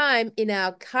same time, in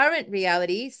our current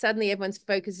reality, suddenly everyone's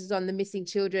focus is on the missing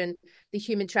children, the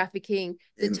human trafficking,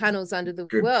 the tunnels under the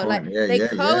Good world. Like point. Yeah, they yeah,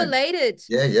 yeah. correlated.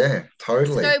 Yeah, yeah,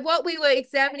 totally. So what we were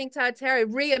examining Tartaria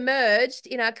re-emerged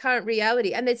in our current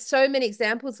reality. And there's so many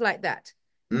examples like that.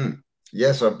 Mm.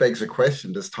 Yeah, so it begs the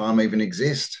question, does time even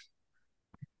exist?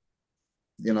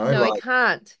 No, it Like,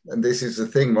 can't. and this is the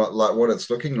thing, like what it's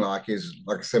looking like is,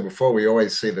 like I said before, we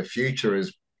always see the future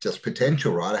as just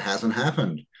potential, right? It hasn't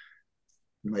happened.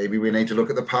 Maybe we need to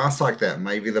look at the past like that.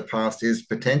 Maybe the past is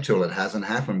potential. It hasn't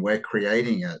happened. We're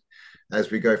creating it as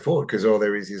we go forward because all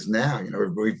there is now.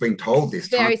 We've been told this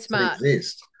time Very doesn't smart.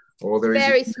 exist. All there is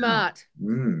Very now. smart.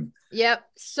 Mm. Yep.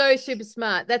 So super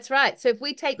smart. That's right. So if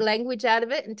we take language out of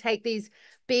it and take these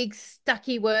big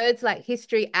stucky words like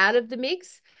history out of the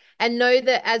mix and know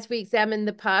that as we examine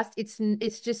the past,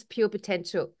 it's just pure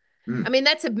potential. I Mm. mean,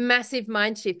 that's a massive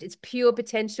mind shift. It's pure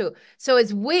potential. So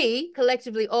as we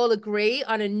collectively all agree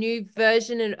on a new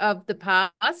version of the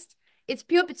past, it's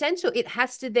pure potential. It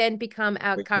has to then become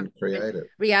our We current can create it.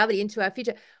 reality into our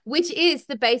future, which is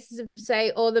the basis of, say,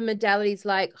 all the modalities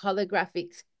like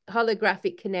holographic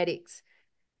kinetics,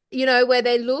 where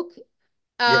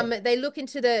Yeah. they look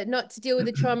into the, not to deal with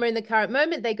the trauma in the current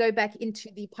moment, they go back into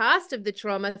the past of the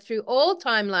trauma through all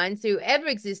timelines who ever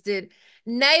existed,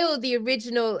 nail the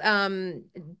original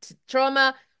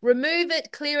trauma, remove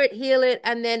it, clear it, heal it,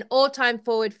 and then all time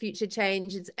forward future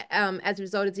changes as a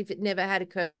result, as if it never had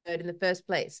occurred in the first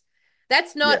place.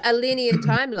 That's not Yeah. a linear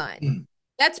timeline.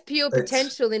 That's pure It's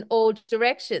potential in all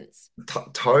directions.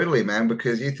 totally, man,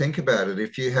 because you think about it,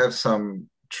 if you have some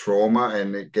trauma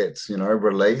and it gets,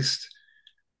 released,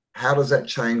 how does that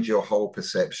change your whole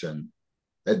perception?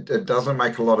 It doesn't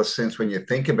make a lot of sense when you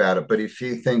think about it. But if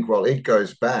you think, well, it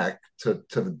goes back to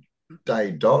the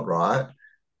day dot, right?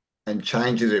 And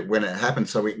changes it when it happens.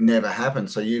 So it never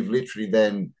happened. So you've literally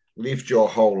then lived your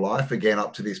whole life again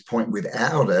up to this point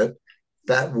without it.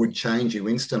 That would change you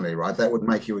instantly, right? That would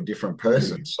make you a different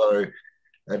person. So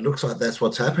it looks like that's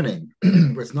what's happening.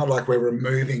 It's not like we're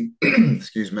removing,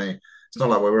 excuse me, It's not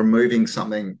like we're removing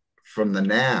something from the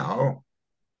now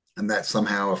and that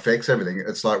somehow affects everything.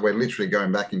 It's like we're literally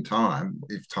going back in time,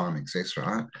 if time exists,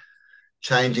 right?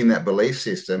 Changing that belief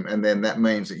system. And then that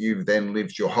means that you've then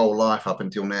lived your whole life up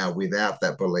until now without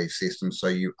that belief system. So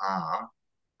you are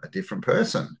a different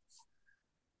person.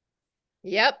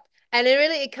 Yep. And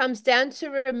it comes down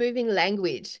to removing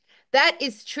language. That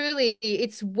is truly,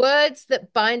 it's words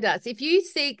that bind us. If you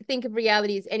think of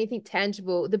reality as anything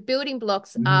tangible, the building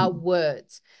blocks are Mm,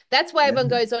 words. That's why everyone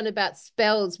yeah. goes on about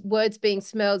spells, words being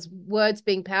smells, words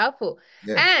being powerful.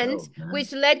 Yeah. And Spells, man.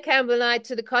 which led Campbell and I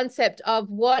to the concept of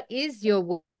what is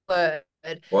your word?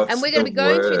 And What's we're going the to be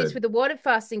going through this word? with the water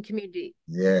fasting community.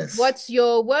 Yes. What's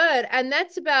your word? And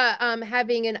that's about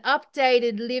having an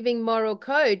updated living moral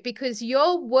code because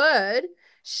your word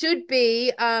should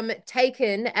be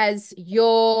taken as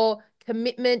your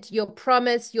commitment, your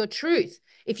promise, your truth.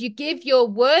 If you give your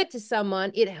word to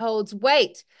someone, it holds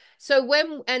weight.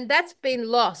 And that's been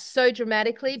lost so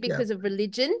dramatically Yeah. because of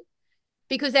religion,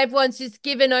 because everyone's just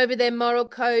given over their moral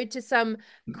code to some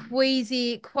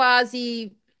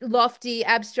quasi lofty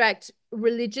abstract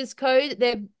religious code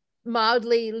they've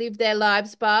mildly lived their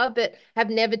lives by but have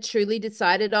never truly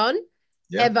decided on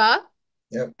Yep. ever.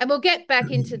 Yep. And we'll get back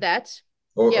into that.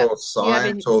 Or Yep. You have science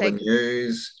anything to or the say?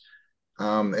 news,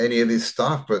 any of this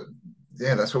stuff. But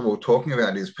yeah, that's what we're talking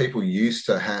about is people used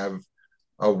to have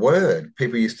a word.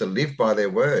 People used to live by their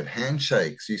word.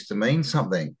 Handshakes used to mean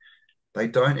something. They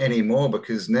don't anymore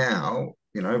because now,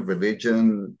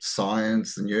 religion,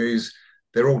 science, the news,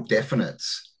 they're all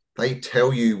definites. They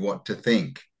tell you what to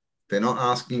think. They're not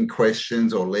asking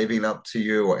questions or leaving it up to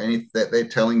you or anything that they're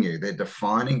telling you. They're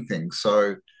defining things.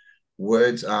 So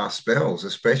words are spells,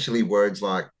 especially words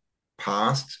like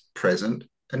past, present,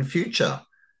 and future,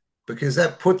 because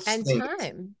that puts And things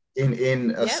time.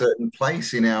 in a Yep. certain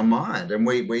place in our mind. And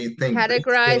we think these things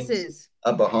Categorizes.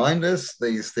 are behind us,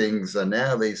 these things are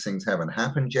now, these things haven't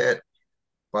happened yet,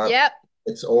 but Yep.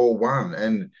 it's all one.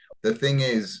 And the thing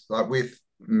is, like with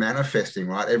manifesting,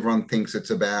 right? Everyone thinks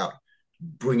it's about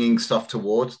bringing stuff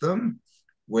towards them,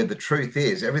 where the truth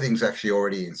is everything's actually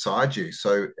already inside you.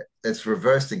 So it's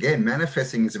reversed again.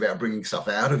 Manifesting is about bringing stuff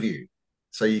out of you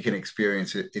so you can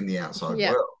experience it in the outside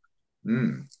Yep. world.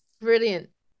 Mm. Brilliant.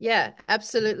 Yeah,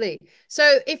 absolutely.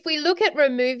 So if we look at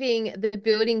removing the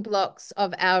building blocks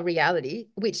of our reality,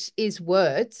 which is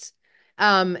words,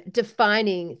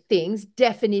 defining things,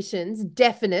 definitions,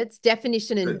 definites,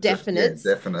 definition and Just yeah, definites,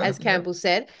 definite. as Yeah. Campbell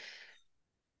said.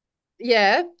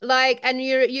 Yeah, like, and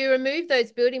you remove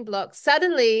those building blocks.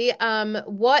 Suddenly,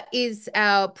 what is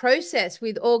our process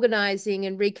with organizing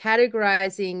and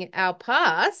recategorizing our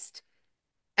past?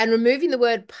 And removing the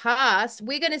word past,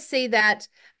 we're going to see that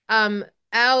um,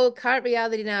 our current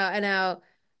reality now and our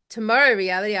tomorrow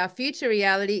reality, our future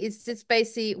reality is just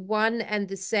basically one and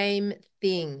the same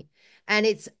thing. And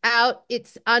it's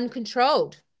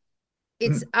uncontrolled.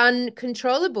 It's Mm.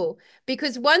 uncontrollable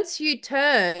because once you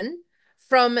turn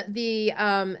from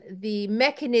the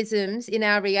mechanisms in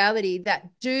our reality that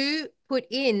do put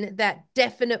in that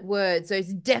definite words, those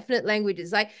definite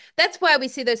languages, like that's why we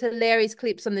see those hilarious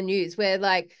clips on the news where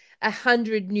like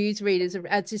 100 newsreaders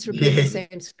are just repeating the Yeah.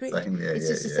 same script. Same. Yeah. It's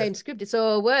Yeah. just the Yeah. same script. It's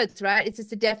all words, right? It's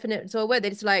just a definite, it's all word.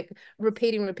 They're just like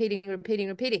repeating, repeating, repeating,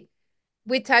 repeating.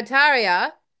 With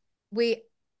Tartaria, we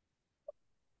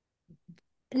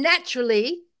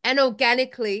naturally and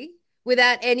organically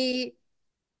without any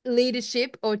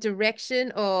leadership or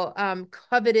direction or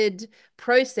coveted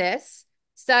process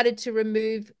started to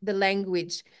remove the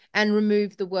language and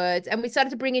remove the words and we started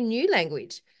to bring in new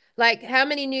language like how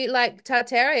many new like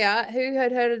Tartaria who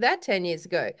had heard of that 10 years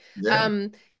ago Yeah.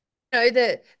 um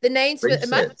the names for Resets.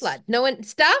 mudflood no one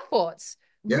star forts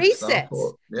Yep. resets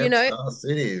Starport. Yep. Star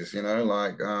cities.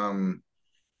 Like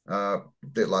uh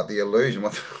like the illusion.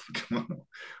 What's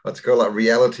it called? Like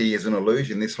reality is an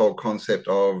illusion. This whole concept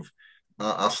of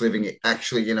us living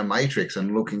actually in a matrix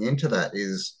and looking into that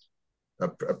is a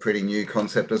pretty new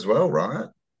concept as well, right?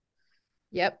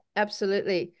 Yep,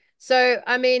 absolutely. So,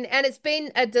 I mean, and it's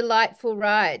been a delightful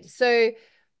ride. So,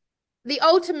 the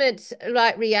ultimate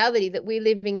like reality that we're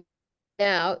living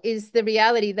now is the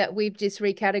reality that we've just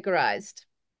recategorized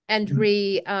and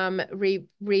re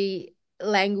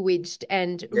languaged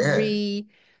and Yeah.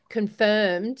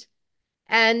 reconfirmed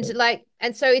and like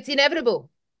and so it's inevitable.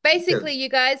 Yeah. Basically, you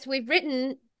guys, we've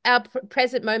written our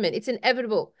present moment. It's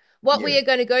inevitable. What Yeah. we are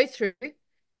going to go through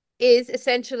is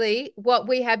essentially what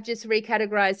we have just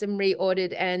recategorized and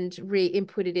reordered and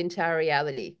re-inputted into our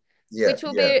reality, Yeah. which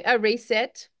will Yeah. be a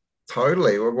reset.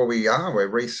 Totally. Well, we are. We're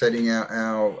resetting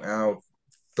our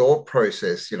thought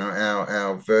process,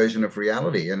 our version of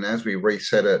reality. And as we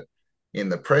reset it in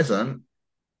the present,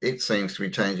 it seems to be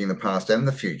changing the past and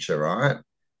the future, right?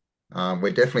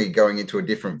 We're definitely going into a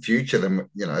different future than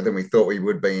we thought we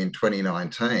would be in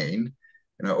 2019.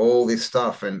 All this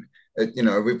stuff, and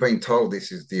we've been told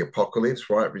this is the apocalypse,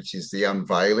 right? Which is the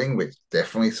unveiling, which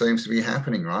definitely seems to be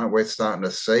happening, right? We're starting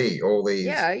to see all these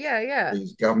Yeah, yeah, yeah.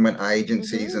 these government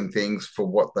agencies Mm-hmm. and things for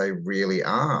what they really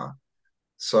are.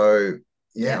 So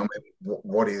yeah, I Yep. mean,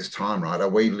 what is time, right? Are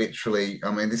we literally?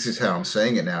 I mean, this is how I'm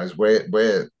seeing it now. Is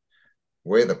we're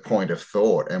the point of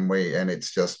thought, and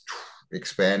it's just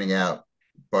expanding out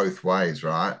both ways,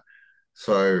 right?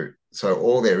 So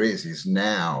all there is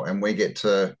now, and we get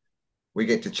to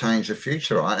change the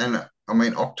future, right? And I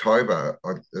mean, October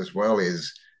as well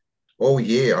is all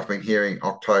year. I've been hearing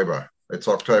October. It's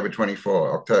October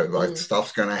 24. October, like Mm.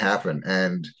 stuff's going to happen,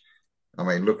 and I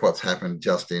mean, look what's happened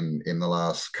just in the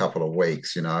last couple of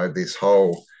weeks. This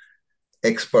whole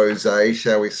expose,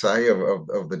 shall we say,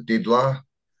 of the diddler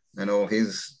and all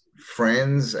his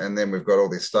friends. And then we've got all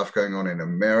this stuff going on in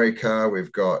America.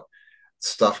 We've got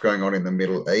stuff going on in the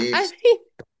Middle I East. mean,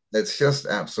 It's just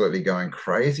absolutely going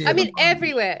crazy I at the mean, moment.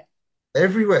 everywhere.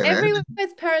 Everywhere, man.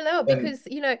 Everywhere's parallel And because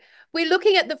we're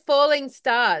looking at the falling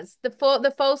stars, the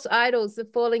false idols, the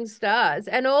falling stars,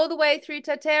 and all the way through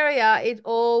Tartaria, it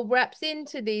all wraps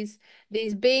into these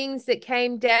beings that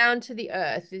came down to the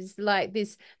earth. Is like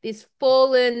this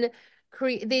fallen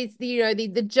these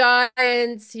the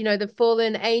giants, the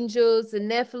fallen angels, the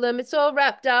Nephilim. It's all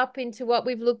wrapped up into what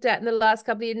we've looked at in the last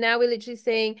couple of years. Now we're literally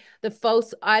seeing the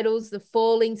false idols, the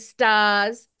falling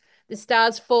stars, the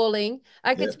stars falling.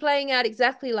 Like yeah. it's playing out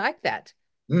exactly like that.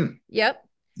 Mm, Yep.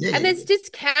 yeah, And there's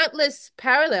just countless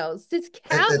parallels. There's it's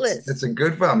countless. a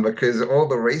good one because all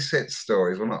the reset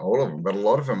stories, well, not all of them, but a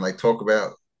lot of them, they talk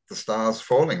about the stars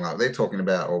falling. Like they're talking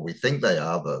about, or we think they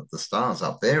are the stars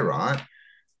up there, right?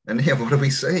 And yeah, what are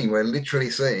we seeing? We're literally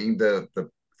seeing the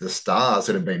stars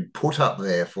that have been put up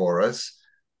there for us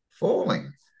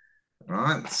falling,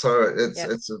 right? So it's Yep.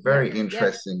 it's a Yep. Yep.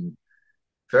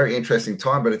 very interesting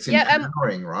time, but it's Yeah.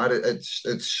 empowering, right?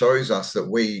 It shows us that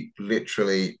we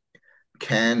literally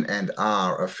can and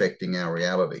are affecting our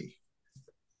reality.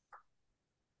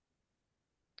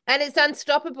 And it's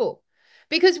unstoppable.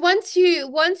 Because once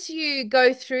you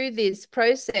go through this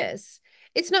process,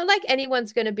 it's not like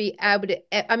anyone's going to be able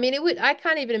to, I mean, I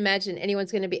can't even imagine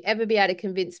anyone's going to be ever be able to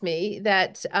convince me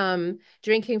that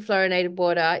drinking fluorinated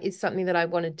water is something that I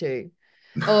want to do.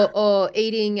 Or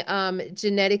eating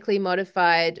genetically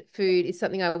modified food is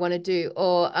something I want to do,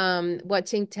 or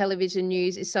watching television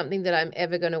news is something that I'm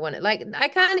ever going to want to. Like I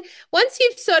can't, once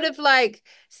you've sort of like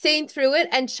seen through it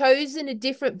and chosen a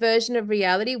different version of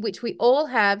reality, which we all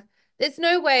have, there's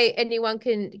no way anyone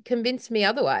can convince me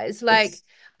otherwise. Like It's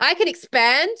I can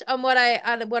expand on what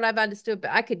I've understood,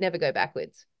 but I could never go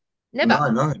backwards. Never.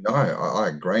 no. I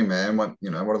agree, man. What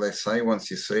do they say? Once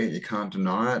you see it, you can't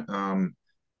deny it.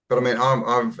 But I mean,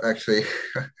 I've actually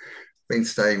been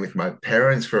staying with my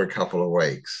parents for a couple of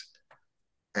weeks.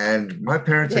 And my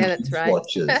parents are Yeah, that's news right.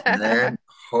 watchers, man.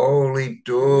 Holy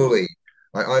dooly.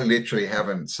 I literally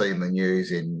haven't seen the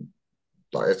news in,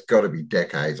 like, it's got to be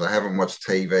decades. I haven't watched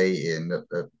TV in,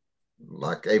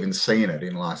 like, even seen it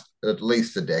in last at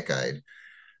least a decade.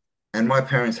 And my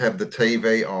parents have the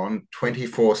TV on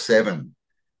 24/7.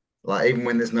 Like, even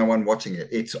when there's no one watching it,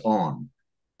 it's on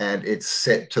and it's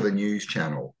set to the news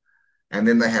channel. And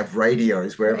then they have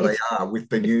radios wherever they Great. are with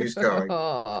the news going.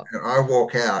 And I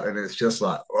walk out and it's just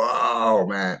like, oh,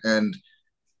 man. And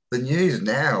the news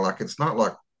now, like it's not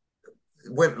like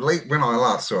when I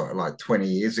last saw it, like 20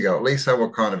 years ago, at least they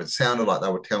were kind of, it sounded like they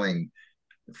were telling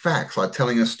facts, like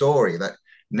telling a story that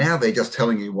now they're just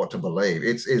telling you what to believe.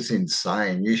 It's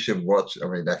insane. You should watch. I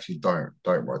mean, actually, don't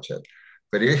watch it.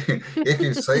 But if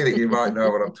you've seen it, you might know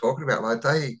what I'm talking about. Like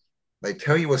they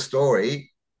tell you a story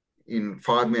in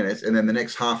 5 minutes, and then the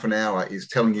next half an hour is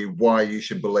telling you why you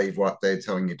should believe what they're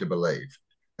telling you to believe.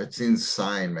 It's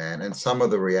insane, man. And some of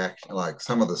the reaction, like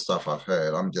some of the stuff I've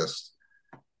heard, I'm just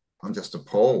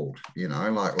appalled,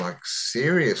 like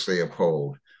seriously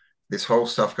appalled. This whole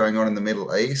stuff going on in the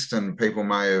Middle East, and people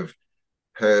may have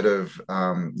heard of,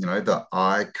 the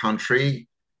I country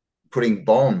putting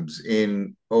bombs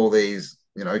in all these,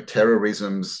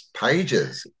 terrorism's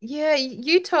pages. Yeah,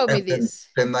 you told me And then, this.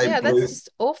 then they Yeah, that's blew, just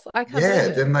awful. I can't yeah,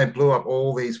 believe it. then they blew up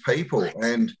all these people. What?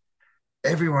 And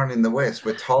everyone in the West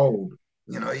were told,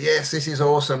 yes, this is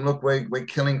awesome. Look, we're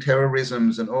killing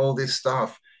terrorisms and all this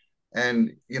stuff.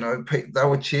 And, they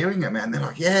were cheering it, man. They're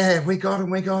like, yeah, we got him,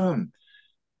 we got him.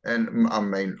 And I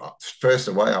mean, first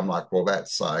away, I'm like, well,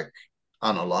 that's like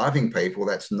unaliving people.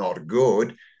 That's not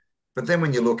good. But then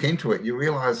when you look into it, you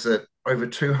realize that over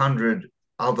 200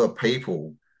 other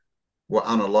people were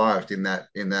unalived in that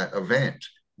event,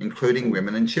 including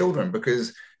women and children,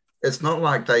 because it's not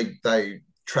like they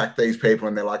track these people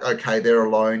and they're like, okay, they're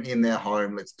alone in their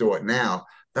home, let's do it now.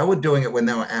 They were doing it when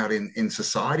they were out in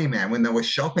society, man, when they were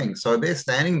shopping. So they're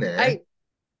standing there, I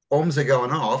bombs are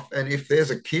going off, and if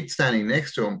there's a kid standing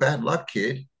next to them, bad luck,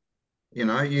 kid, you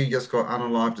just got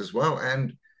unalived as well.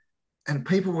 And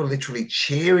people were literally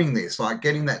cheering this, like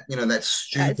getting that, that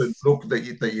stupid it's look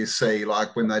that you see,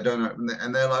 like when they don't,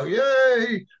 and they're like,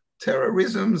 "Yay,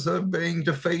 terrorisms are being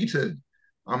defeated."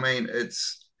 I mean,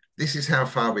 this is how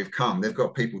far we've come. They've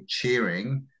got people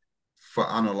cheering for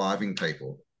unaliving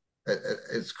people.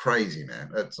 It's crazy,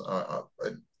 man.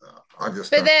 I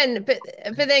just But don't. then,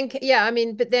 but then, yeah, I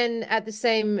mean, but then at the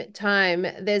same time,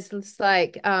 there's this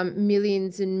like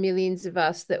millions and millions of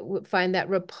us that would find that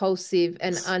repulsive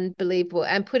and unbelievable,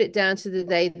 and put it down to the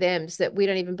they thems that we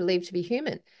don't even believe to be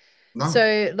human. No,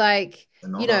 So, like,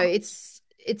 they're not us.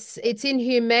 it's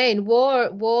inhumane.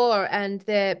 War, and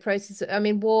their process. I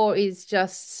mean, war is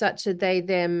just such a they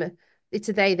them. It's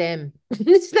a they them.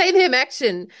 It's they them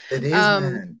action. It is, Um,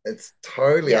 man. It's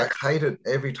totally. I yeah, hate it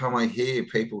every time I hear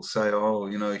people say, "Oh,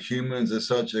 humans are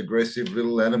such aggressive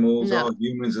little animals. no, Oh,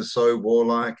 humans are so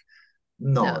warlike."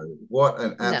 No, no, what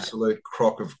an no, absolute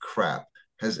crock of crap.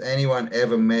 Has anyone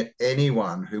ever met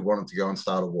anyone who wanted to go and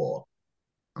start a war?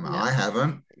 I mean, no, I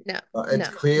haven't. no, It's no,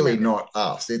 clearly no. not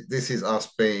us. This is us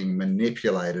being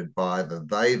manipulated by the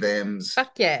they, thems,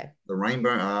 Fuck yeah. the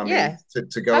Rainbow Yeah. Army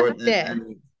to go Fuck and yeah.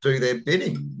 do their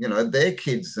bidding. Their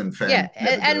kids and Yeah, families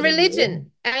never go and to war.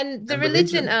 religion and the And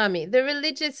religion religion. army, the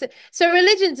religious. So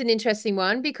religion's an interesting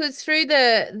one because through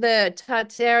the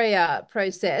Tartaria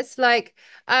process, like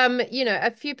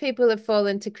a few people have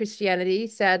fallen to Christianity,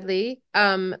 sadly,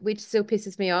 which still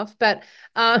pisses me off. But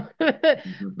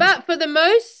for the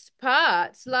most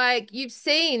part, like you've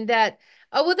seen that.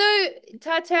 Although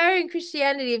Tartarian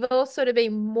Christianity have all sort of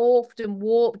been morphed and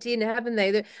warped in, haven't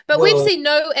they? But we've Well, seen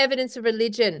no evidence of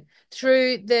religion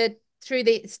through the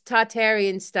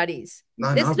Tartarian studies.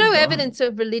 no, There's we no don't. evidence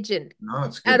of religion No,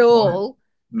 it's a at good point. all.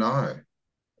 No,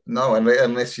 no,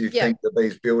 unless you Yeah, think that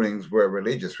these buildings were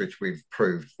religious, which we've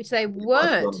proved which they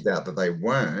much beyond weren't. a doubt that they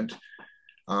weren't.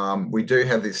 We do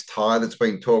have this tie that's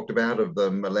been talked about of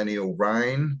the millennial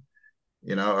reign.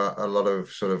 A lot of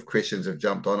sort of Christians have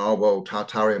jumped on, oh, well,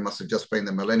 Tartaria must have just been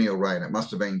the millennial reign. It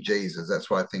must have been Jesus. That's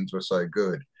why things were so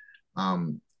good.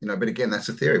 But again, that's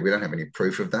a theory. We don't have any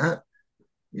proof of that,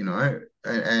 and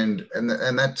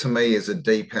that to me is a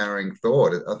depowering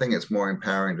thought. I think it's more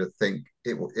empowering to think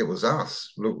it was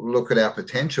us. Look at our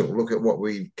potential. Look at what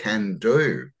we can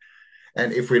do.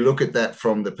 And if we look at that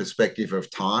from the perspective of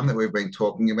time that we've been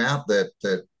talking about, that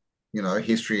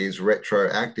history is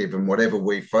retroactive, and whatever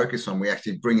we focus on, we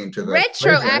actually bring into the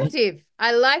present. Retroactive.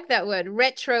 I like that word.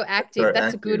 Retroactive.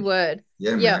 That's a good Retroactive, word.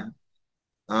 yeah, Yep.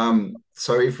 man.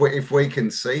 So if we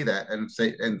can see that and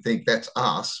think that's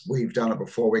us, we've done it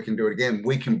before, we can do it again.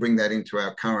 We can bring that into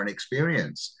our current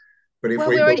experience. But if Well,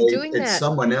 we we're already believe doing it's that.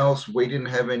 someone else, we didn't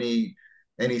have any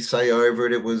say over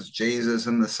it. It was Jesus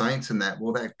and the saints and that.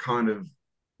 Well, that kind of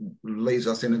leaves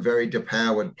us in a very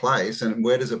depowered place. And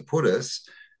where does it put us?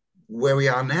 Where we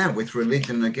are now with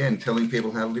religion again, telling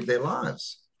people how to live their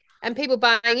lives. And people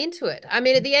buying into it. I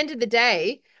mean, at the end of the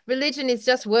day, religion is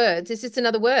just words. It's just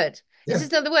another word. It's Yeah,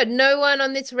 just another word. No one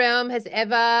on this realm has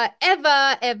ever,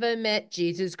 ever, ever met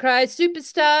Jesus Christ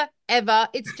superstar ever.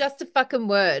 It's just a fucking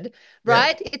word, yeah.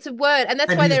 right? It's a word, and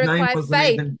that's And why they require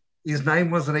faith. his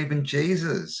name wasn't even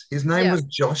Jesus. His name Yeah, was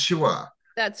Joshua.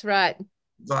 that's right.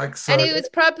 Like And so, he was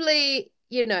probably,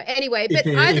 anyway, if but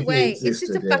he either if he way, it's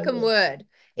just a existed, yeah, fucking yeah, word.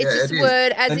 It's yeah, just it a is.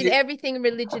 word, as And in everything in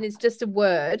religion is just a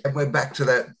word. we're back to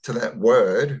that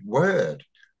word.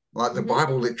 Like the Hmm.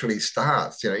 Bible literally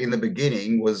starts. In the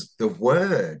beginning was the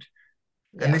word,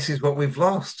 and Yeah. this is what we've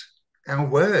lost. Our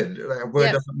word. Our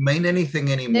word Yep. doesn't mean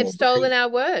anything They've anymore stolen because our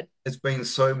word. it's been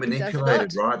so It does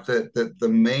manipulated, not. right? That the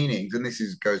meanings, and this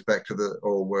goes back to the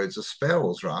all words are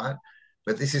spells, right?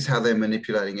 But this is how they're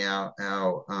manipulating our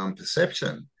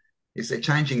perception. Is they're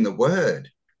changing the word,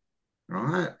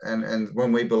 right? And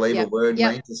when we believe a Yep. word Yep.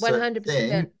 means a certain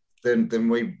thing, 100%. then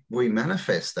we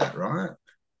manifest that, right?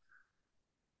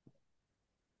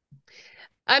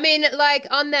 I mean, like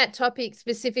on that topic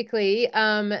specifically,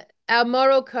 our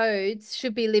moral codes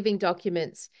should be living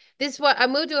documents. This is what,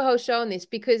 and we'll do a whole show on this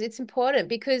because it's important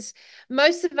because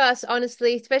most of us,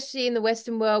 honestly, especially in the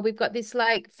Western world, we've got this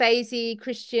like phasey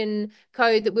Christian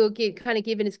code that we'll get kind of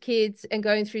given as kids and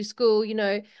going through school,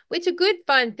 which are good,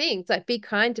 fine things like be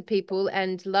kind to people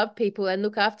and love people and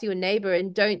look after your neighbor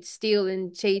and don't steal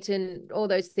and cheat and all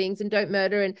those things and don't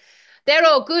murder and they're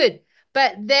all good.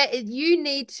 But there, you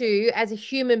need to, as a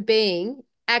human being,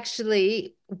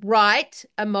 actually write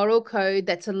a moral code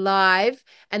that's alive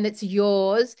and that's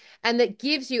yours and that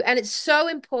gives you, and it's so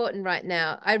important right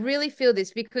now. I really feel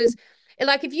this because,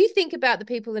 like, if you think about the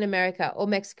people in America or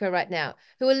Mexico right now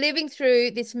who are living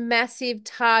through this massive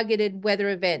targeted weather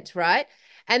event, right?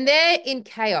 And they're in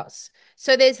chaos.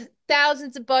 So there's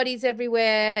thousands of bodies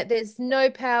everywhere. There's no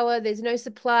power, there's no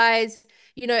supplies,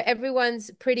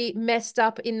 everyone's pretty messed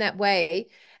up in that way.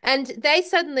 And they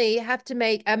suddenly have to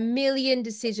make a million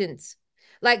decisions,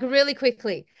 like really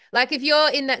quickly. Like if you're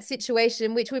in that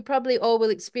situation, which we probably all will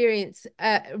experience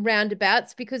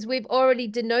roundabouts, because we've already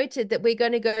denoted that we're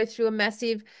going to go through a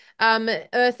massive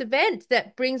Earth event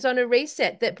that brings on a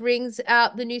reset, that brings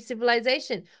out the new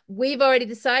civilization. We've already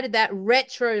decided that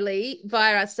retroly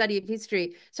via our study of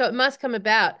history. So it must come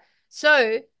about.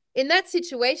 So in that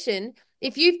situation,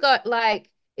 if you've got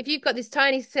this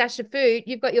tiny stash of food,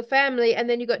 you've got your family, and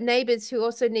then you've got neighbors who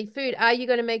also need food. Are you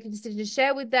going to make a decision to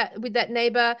share with that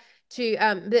neighbor to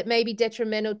that may be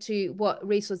detrimental to what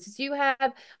resources you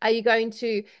have? Are you going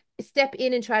to step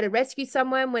in and try to rescue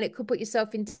someone when it could put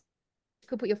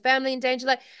your family in danger?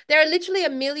 Like there are literally a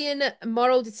million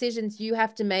moral decisions you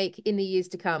have to make in the years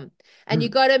to come. And you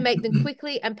got to make them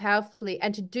quickly and powerfully.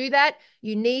 And to do that,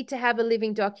 you need to have a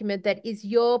living document that is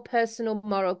your personal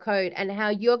moral code and how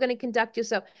you're going to conduct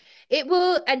yourself. It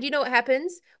will, and you know what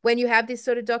happens when you have this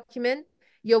sort of document?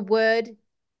 Your word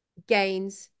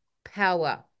gains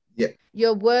power. Yeah,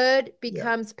 Your word yeah,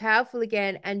 becomes powerful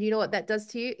again. And you know what that does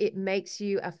to you? It makes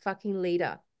you a fucking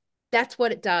leader. That's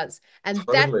what it does. And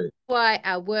that's totally. why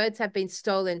our words have been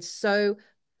stolen so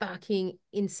fucking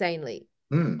insanely.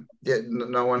 Yeah,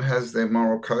 no one has their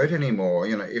moral code anymore.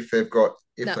 If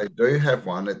No, they do have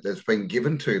one, it's been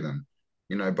given to them,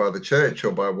 by the church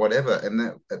or by whatever. And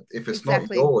that if it's not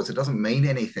exactly. yours, it doesn't mean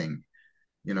anything.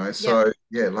 Yep. So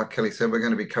yeah, like Kelly said, we're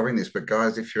going to be covering this. But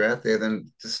guys, if you're out there,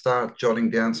 then just start jotting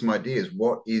down some ideas.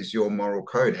 What is your moral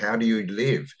code? How do you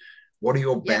live? What are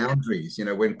your Yep. boundaries?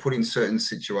 When put in certain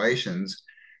situations,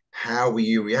 how will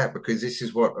you react? Because this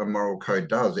is what a moral code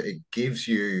does. It gives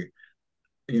you,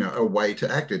 a way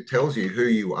to act. It tells you who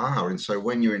you are. And so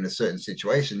when you're in a certain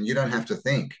situation, you don't have to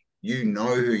think. You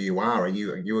know who you are, and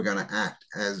you are going to act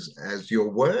as your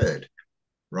word,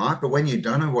 right? But when you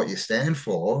don't know what you stand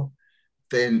for,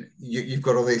 then you've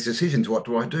got all these decisions. What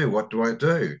do I do? What do I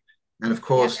do? And of Yep.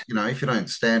 course, if you don't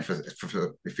stand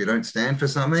if you don't stand for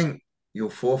something, you'll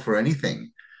fall for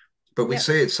anything. But we Yep.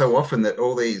 see it so often that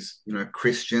all these,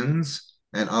 Christians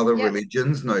and other Yep.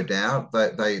 religions, no doubt,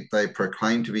 they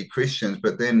proclaim to be Christians,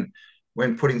 but then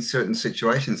when put in certain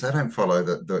situations, they don't follow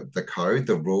the code,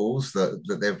 the rules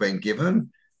that they've been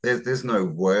given. There's no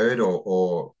word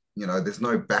or there's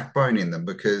no backbone in them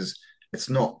because it's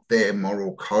not their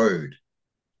moral code.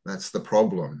 That's the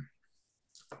problem.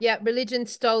 Yep. Religion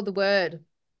stole the word.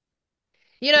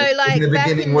 In the Like back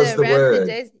beginning in was the the Ramtha word,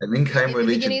 days, and then came in the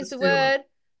religion beginning to is the steal it. word.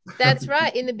 That's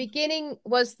right. In the beginning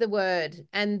was the word,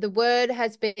 and the word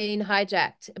has been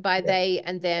hijacked by Yeah, they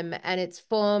and them, and it's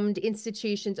formed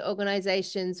institutions,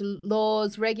 organizations,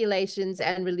 laws, regulations,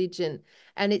 and religion.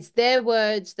 And it's their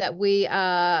words that we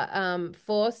are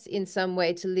forced in some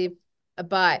way to live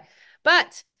by.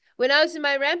 But when I was in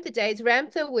my Ramtha days,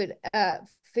 Ramtha would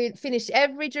finish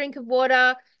every drink of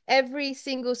water, every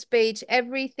single speech,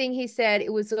 everything he said,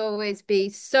 it was always be,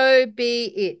 so be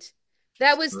it.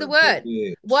 That was the so be word.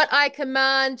 it. What I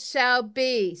command shall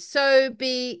be, so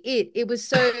be it. It was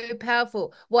so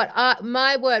powerful.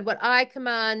 My word, what I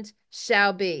command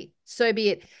shall be, so be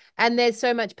it. And there's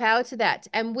so much power to that.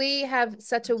 And we have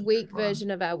such a That's a big weak one. version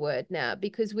of our word now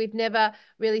because we've never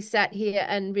really sat here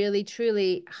and really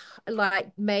truly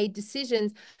like made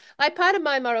decisions. Like part of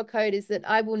my moral code is that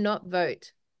I will not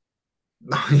vote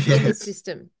in this Yes.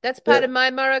 system. That's part Yep. of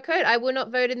my moral code. I will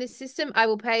not vote in this system.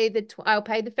 I'll pay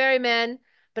the ferryman,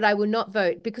 but I will not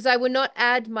vote because I will not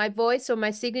add my voice or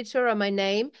my signature or my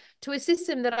name to a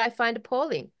system that I find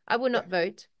appalling. I will Yeah. not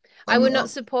vote. I I'm will not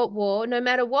support war no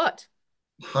matter what.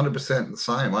 100% the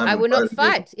same. I I haven't will not voted in.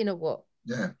 fight in a war.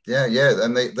 Yeah, yeah, yeah.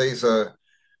 And these are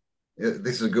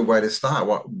this is a good way to start.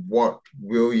 What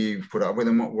will you put up with,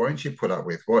 and what won't you put up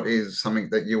with? What is something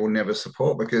that you will never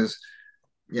support? Because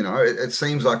it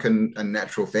seems like a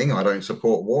natural thing. I don't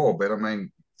support war, but I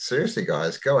mean, seriously,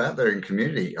 guys, go out there in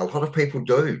community. A lot of people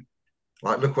do.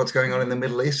 Like, look what's going on in the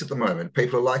Middle East at the moment.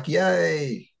 People are like,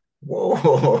 "Yay,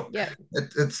 war!" Yep.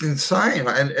 It's insane.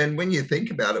 And when you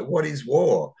think about it, what is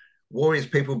war? War is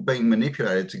people being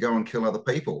manipulated to go and kill other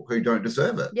people who don't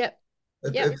deserve it. Yep.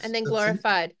 it Yep. And it's then it's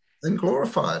glorified. and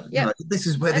glorified. Yep. This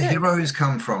is where I the know. heroes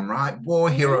come from, right? War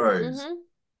Mm-hmm. heroes. Mm-hmm.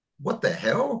 What the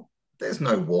hell? there's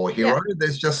no war Yeah. hero.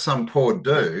 There's just some poor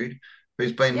dude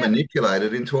who's been Yep.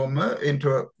 manipulated into a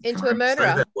can't Into a even say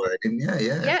murderer. that word. And yeah,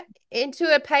 Yeah,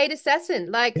 into a paid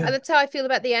assassin. Like yeah, that's how I feel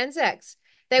about the Anzacs.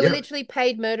 They were yeah, literally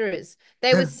paid murderers.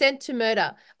 They were yeah, sent to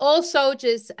murder. All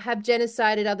soldiers have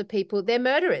genocided other people. They're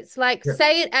murderers. Like yeah,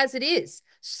 say it as it is.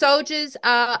 Soldiers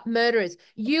are murderers.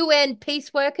 UN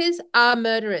peace workers are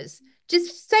murderers.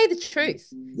 Just say the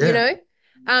truth, you yeah. know?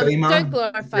 Don't FEMA,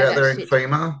 glorify you're out that there in shit.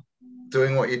 FEMA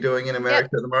doing what you're doing in America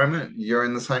Yep. at the moment. You're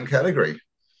in the same category.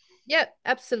 Yep,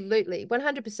 absolutely.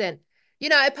 100%. You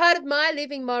know, a part of my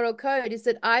living moral code is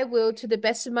that I will, to the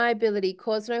best of my ability,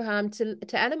 cause no harm to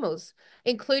animals,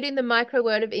 including the micro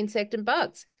world of insect and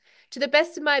bugs. To the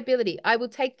best of my ability, I will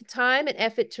take the time and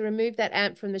effort to remove that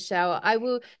ant from the shower. I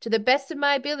will, to the best of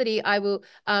my ability, I will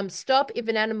stop if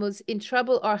an animal's in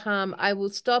trouble or harm. I will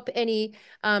stop any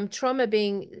trauma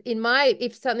being in my,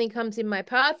 if something comes in my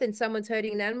path and someone's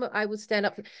hurting an animal, I will stand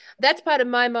up. That's part of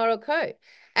my moral code.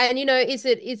 And you know, is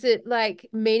it like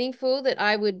meaningful that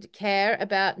I would care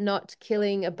about not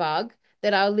killing a bug,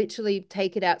 that I'll literally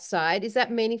take it outside? Is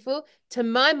that meaningful? To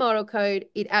my moral code,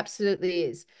 it absolutely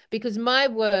is, because my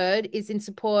word is in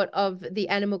support of the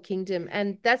animal kingdom,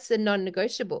 and that's a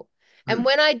non-negotiable. And Mm,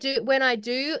 when I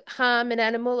do harm an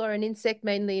animal or an insect,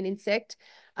 mainly an insect,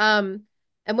 um,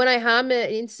 and when I harm an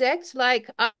insect, like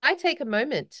I take a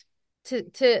moment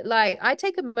to like I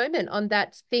take a moment on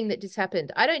that thing that just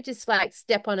happened. I don't just like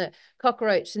step on a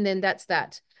cockroach and then that's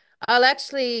that. I'll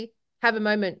actually have a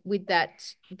moment with that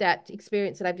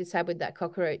experience that I've just had with that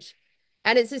cockroach.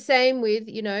 And it's the same with,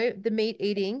 you know, the meat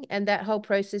eating and that whole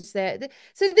process there.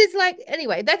 So there's like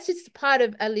anyway, that's just part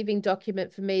of a living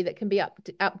document for me that can be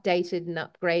updated and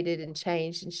upgraded and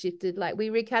changed and shifted. Like we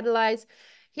recatalyze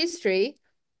history,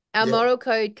 our yeah, moral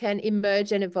code can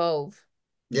emerge and evolve,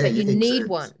 yeah, but yeah. you need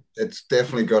one. It's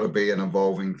definitely got to be an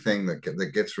evolving thing that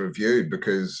gets reviewed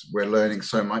because we're learning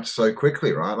so much so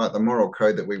quickly, right? Like the moral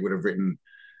code that we would have written,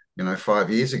 5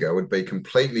 years ago would be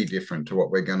completely different to what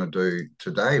we're going to do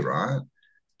today, right?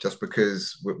 Just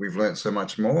because we've learned so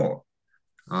much more.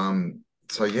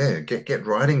 So yeah, get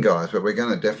writing, guys. But we're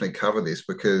going to definitely cover this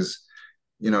because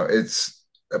it's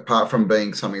apart from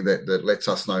being something that lets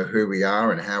us know who we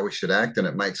are and how we should act, and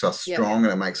it makes us Yep. strong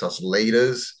and it makes us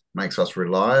leaders, makes us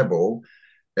reliable.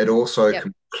 It also Yep.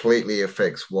 completely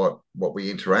affects what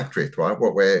we interact with, right?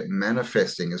 What we're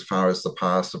manifesting as far as the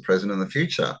past, the present, and the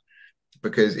future.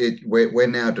 Because we're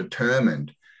now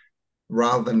determined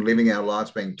rather than living our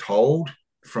lives being told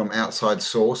from outside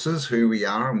sources who we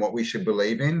are and what we should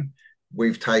believe in,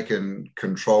 we've taken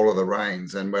control of the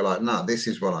reins and we're like, no, this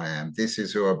is what I am. This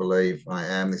is who I believe I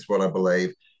am. This is what I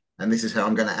believe. And this is how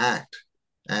I'm going to act.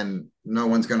 And no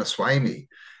one's going to sway me.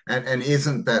 And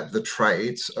isn't that the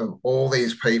traits of all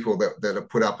these people that are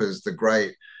put up as the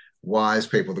great wise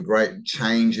people, the great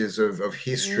changes of Mm,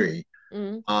 history?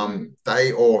 mm.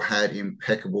 They all had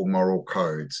impeccable moral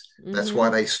codes. That's why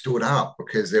Mm-hmm. they stood up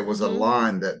because there was a Mm-hmm.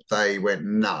 line that they went,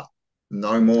 nah,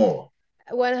 no more.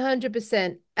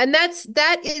 100%. And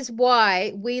that is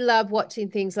why we love watching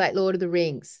things like Lord of the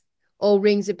Rings or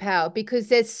Rings of Power, because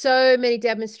there's so many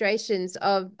demonstrations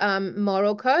of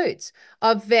moral codes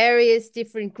of various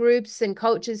different groups and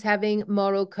cultures having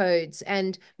moral codes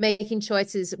and making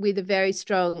choices with a very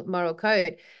strong moral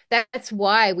code. That's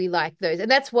why we like those.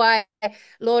 And that's why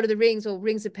Lord of the Rings or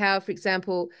Rings of Power, for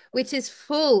example, which is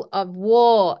full of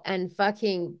war and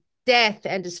fucking death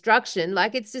and destruction,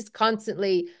 like it's just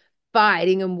constantly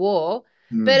fighting and war.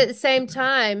 But Mm. at the same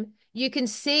time, you can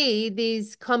see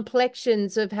these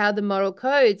complexions of how the moral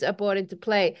codes are brought into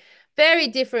play. Very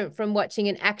different from watching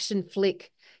an action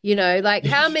flick. You know, like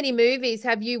how many movies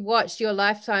have you watched your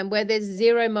lifetime where there's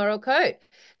zero moral code?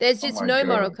 There's Oh just my no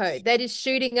moral God. code. They're just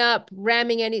shooting up,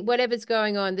 ramming any whatever's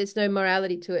going on. There's no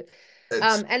morality to it.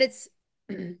 It's And it's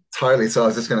totally. So I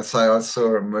was just going to say, I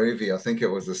saw a movie, I think it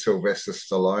was a Sylvester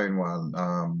Stallone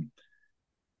one.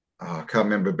 I can't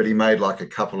remember, but he made like a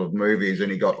couple of movies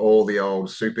and he got all the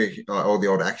old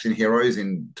action heroes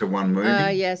into one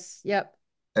movie. yes, yep,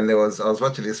 And I was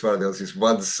watching this one, there was this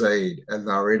one scene, and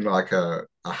they were in like a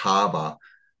harbor,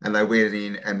 and they went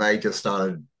in and they just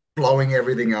started blowing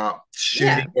everything up,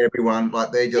 shooting yeah, everyone.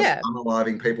 Like they're just yeah,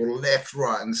 unaliving people left,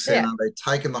 right, and center. yeah, They've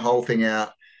taken the whole thing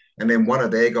out. And then one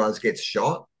of their guys gets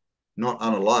shot, not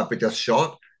unalive, but just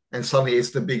shot. And suddenly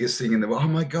it's the biggest thing in the world. Oh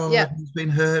my God, yeah. he's been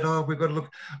hurt. Oh, we've got to look.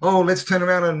 Oh, let's turn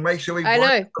around and make sure we I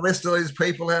wipe know. the rest of those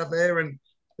people out there. And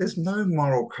there's no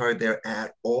moral code there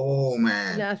at all,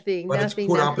 man. Nothing, But it's nothing,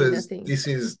 put up nothing, as nothing. this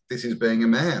is being a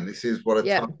man. This is what a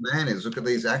Yeah. tough man is. Look at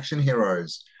these action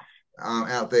heroes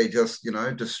out there, just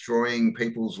destroying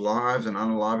people's lives and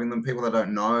unaliving them. People they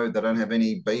don't know, they don't have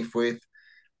any beef with.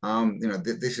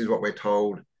 this is what we're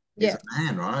told is Yeah. a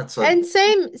man, right? So And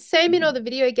same in all the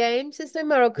video games. There's no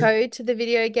moral yeah, code to the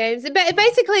video games.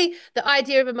 Basically, the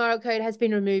idea of a moral code has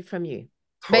been removed from you.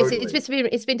 Basically, totally,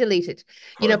 it's been deleted.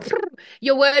 You know, totally.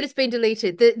 your word has been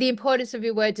deleted. The importance of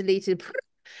your word deleted.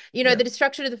 Yeah, The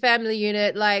destruction of the family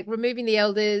unit, like removing the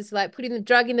elders, like putting them,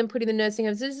 drugging them, putting them in nursing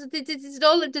homes. This is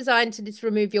all designed to just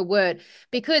remove your word.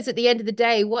 Because at the end of the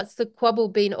day, what's the quabble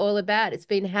been all about? It's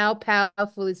been how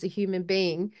powerful is the human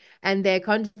being and their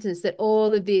consciousness that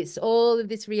all of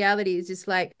this reality is just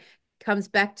like comes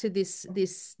back to this.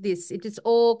 It just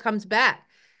all comes back.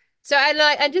 So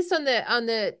and just on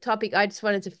the topic, I just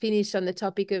wanted to finish on the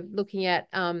topic of looking at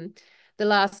the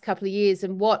last couple of years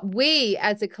and what we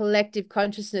as a collective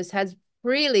consciousness has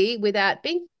really, without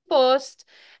being forced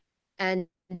and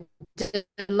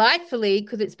delightfully,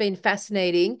 because it's been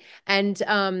fascinating and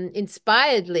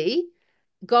inspiredly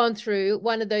gone through.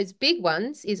 One of those big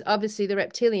ones is obviously the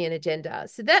reptilian agenda.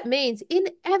 So that means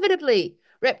inevitably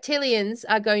reptilians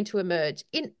are going to emerge.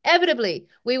 Inevitably,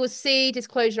 we will see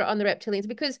disclosure on the reptilians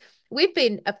because we've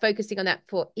been focusing on that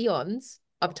for eons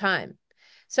of time.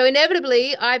 So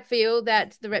inevitably, I feel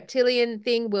that the reptilian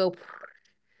thing will,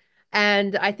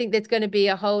 and I think there's going to be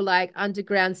a whole like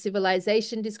underground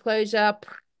civilization disclosure.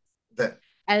 that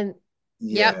And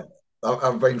yeah. yep,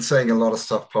 I've been seeing a lot of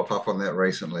stuff pop up on that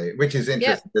recently, which is yep,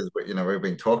 interesting because we've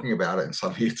been talking about it and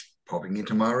suddenly it's popping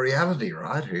into my reality,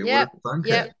 right? Who would have yep, thunk it?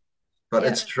 yep, But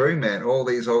it's yep, true, man. All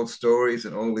these old stories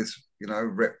and all this,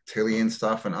 reptilian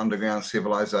stuff and underground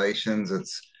civilizations.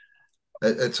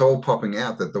 It's all popping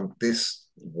out that this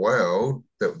world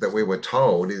that we were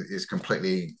told is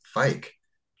completely fake,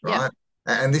 yep, right?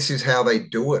 And this is how they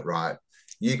do it, right?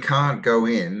 You can't go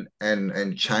in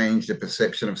and change the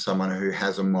perception of someone who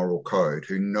has a moral code,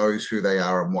 who knows who they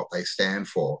are and what they stand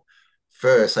for.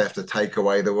 First, they have to take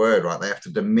away the word, right? They have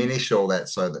to diminish all that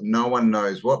so that no one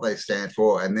knows what they stand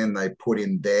for, and then they put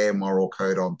in their moral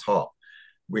code on top,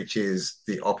 which is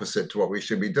the opposite to what we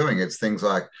should be doing. It's things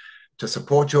like to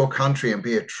support your country and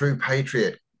be a true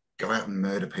patriot, go out and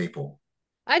murder people.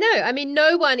 I know. I mean,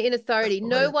 no one in That's authority, what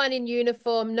they no one in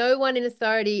uniform, no one in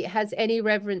authority has any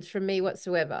reverence from me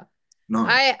whatsoever. no.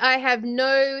 I have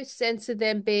no sense of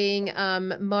them being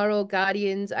moral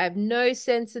guardians. I have no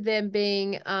sense of them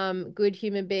being good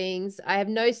human beings. I have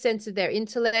no sense of their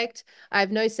intellect. I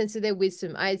have no sense of their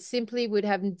wisdom. I simply would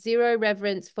have zero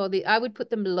reverence for I would put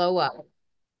them lower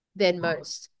than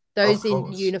most, Of those in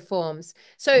course. uniforms.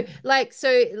 So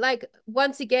like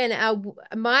once again, our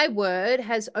my word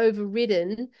has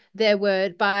overridden their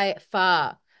word by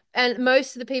far. And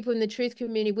most of the people in the truth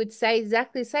community would say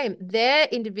exactly the same. Their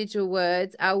individual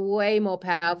words are way more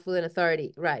powerful than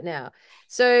authority right now.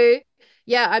 So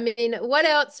yeah, I mean, what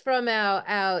else from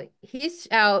our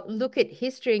look at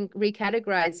history and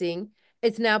recategorizing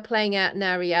is now playing out in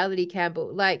our reality,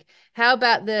 Campbell? Like, how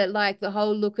about the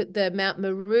whole look at the Mount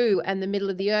Meru and the middle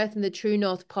of the earth and the true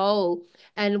North Pole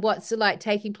and what's like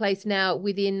taking place now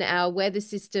within our weather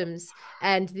systems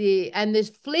and the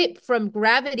flip from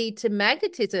gravity to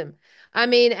magnetism. I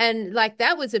mean, and like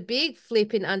that was a big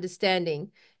flip in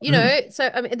understanding, Mm. So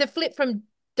I mean the flip from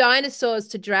dinosaurs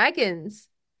to dragons,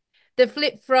 the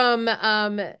flip from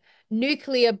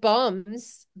nuclear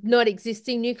bombs not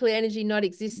existing, nuclear energy not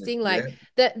existing, Yeah, like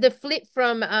the flip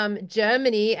from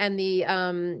Germany and the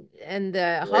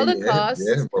yeah. Holocaust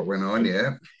What went on? and Yeah,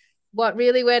 what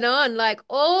really went on, like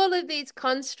all of these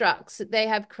constructs that they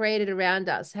have created around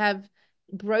us have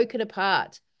broken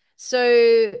apart.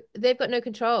 So they've got no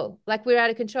control. Like we're out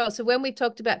of control. So when we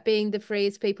talked about being the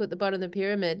freest people at the bottom of the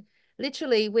pyramid,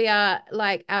 literally we are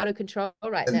like out of control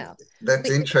right and now. that's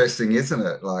We, interesting, isn't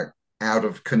it? Like out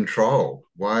of control.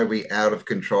 Why are we out of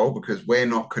control? Because we're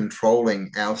not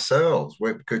controlling ourselves.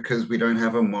 Because we don't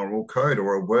have a moral code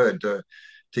or a word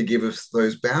to give us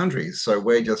those boundaries. So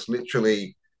we're just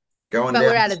literally going but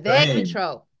down we're out the of their stream.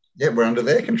 control. Yeah, we're under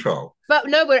their control. But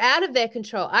no, we're out of their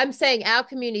control. I'm saying our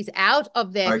community's out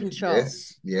of their Okay, control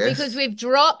yes, because yes. we've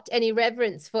dropped any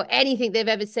reverence for anything they've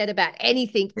ever said about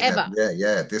anything We have, ever. yeah,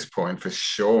 yeah, at this point for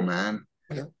sure, man.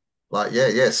 Like, yeah,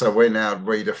 yeah. So we're now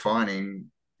redefining,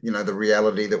 the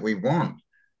reality that we want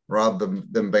rather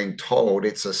than being told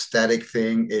it's a static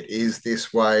thing. It is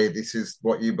this way. This is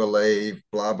what you believe,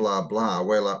 blah, blah, blah.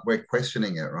 We're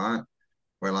questioning it, right?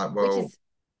 We're like, Which well, is,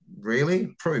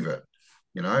 really? Prove it,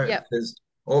 yep, because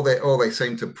all they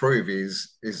seem to prove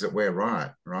is that we're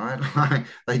right, right? Like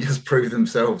they just prove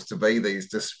themselves to be these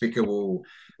despicable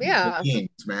yeah. beings,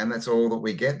 man. That's all that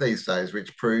we get these days,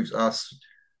 which proves us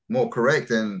more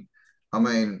correct. And I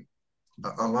mean,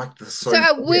 I like the So so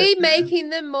are be it, we man. making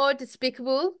them more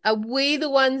despicable? Are we the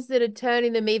ones that are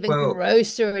turning them even Well,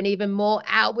 grosser and even more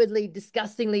outwardly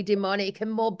disgustingly demonic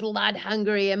and more blood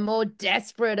hungry and more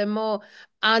desperate and more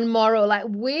unmoral? Like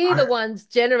we're the I ones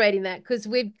generating that because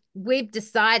we've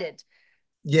decided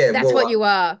yeah, that's what you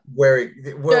are. Show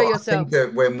I think yourself.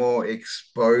 that we're more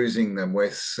exposing them,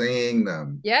 we're seeing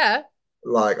them. Yeah,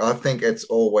 Like I think it's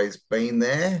always been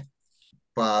there,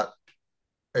 but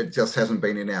it just hasn't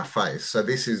been in our face. So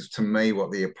this is to me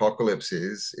what the apocalypse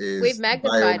we've is the veil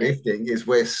magnified it. lifting, is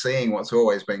we're seeing what's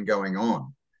always been going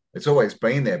on. It's always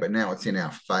been there, but now it's in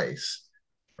our face,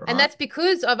 And right? that's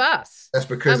because of us. That's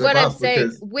because And of what I'm us, saying,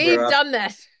 because we're we've us. done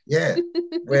that. Yeah.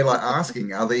 We're like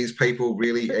asking, are these people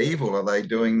really evil? Are they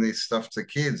doing this stuff to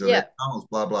kids? Are they Yeah. tunnels?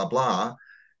 Blah, blah, blah.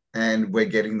 And we're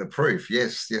getting the proof.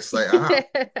 Yes, yes, they are.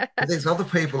 But there's other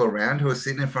people around who are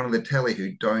sitting in front of the telly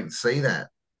who don't see that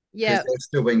because Yeah. they've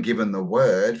still been given the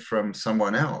word from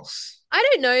someone else. I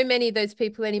don't know many of those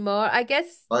people anymore. I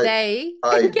guess I, they,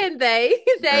 I, again, they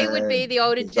would be and the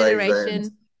older they then,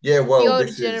 generation, yeah, the well, older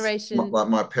this is generation. like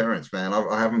my parents, man.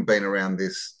 I haven't been around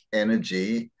this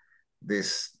energy,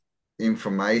 this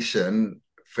information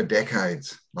for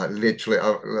decades. Like literally,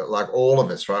 like all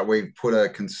of us, right? We've put a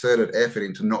concerted effort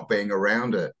into not being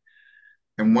around it.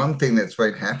 And one thing that's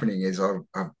been happening is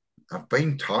I've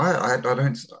been tired. I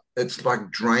don't. It's like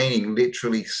draining,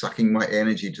 literally sucking my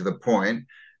energy to the point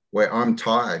where I'm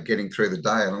tired getting through the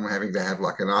day, and I'm having to have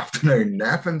like an afternoon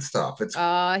nap and stuff. It's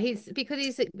He's because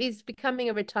he's becoming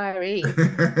a retiree,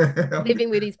 I'm, living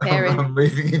with his I'm parents.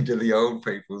 moving into the old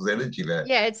people's energy there.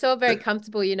 Yeah, it's all very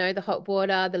comfortable, the hot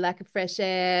water, the lack of fresh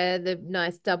air, the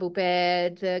nice double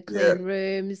bed, the Yeah, clean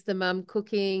rooms, the mum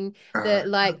cooking, the uh,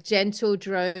 like gentle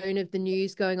drone of the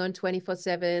news going on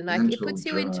 24/7. Like it gentle puts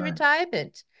you into dry.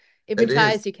 retirement. It It is.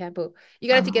 retires you, Campbell. You're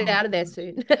gonna I have to get know. out of there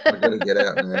soon. I got to get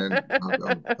out, man. I've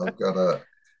got to. Got to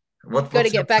What's the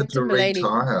get opposite back to to Mulaney.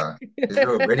 retire?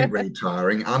 You're already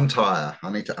retiring. Untire.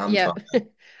 I need to Yep. untire.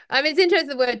 I mean, it's interesting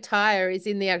the word tire is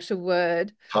in the actual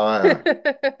word. Tire,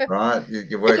 right?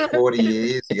 You work 40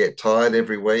 years, you get tired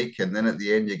every week, and then at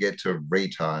the end you get to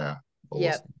retire.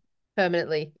 Yep, Awesome.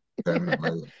 permanently.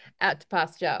 Permanently. Out to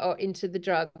pasture or into the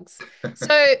drugs.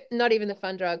 So not even the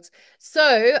fun drugs.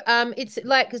 So it's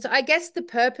like because I guess the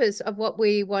purpose of what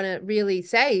we want to really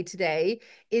say today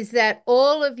is that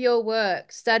all of your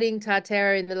work studying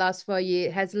Tartaria in the last 4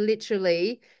 years has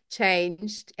literally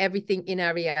changed everything in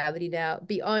our reality now,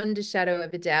 beyond a shadow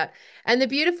of a doubt. And the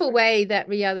beautiful way that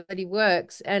reality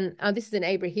works, and this is an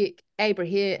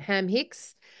Abraham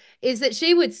Hicks is that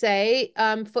she would say,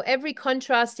 for every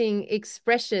contrasting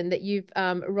expression that you've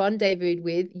rendezvoused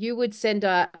with, you would send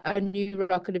a new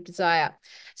rocket of desire.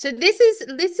 So this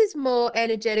is more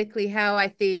energetically how I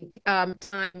think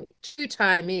true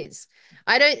time is.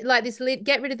 I don't like this.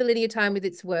 Get rid of the linear time with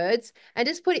its words and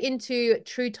just put it into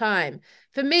true time.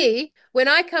 For me, when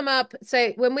I come up,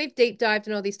 so when we've deep dived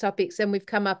in all these topics and we've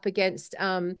come up against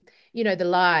the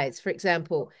lies, for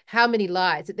example, how many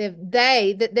lies that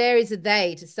that there is a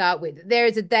they to start with. There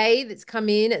is a they that's come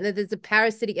in and there's a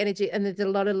parasitic energy and there's a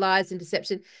lot of lies and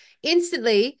deception.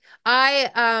 Instantly,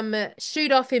 I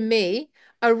shoot off in me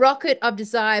a rocket of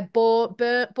desire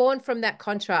born from that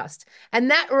contrast. And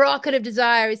that rocket of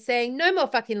desire is saying, no more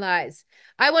fucking lies.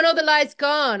 I want all the lies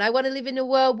gone. I want to live in a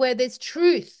world where there's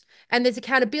truth and there's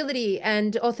accountability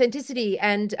and authenticity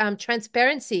and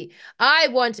transparency. I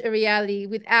want a reality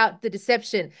without the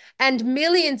deception. And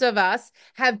millions of us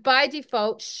have by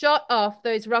default shot off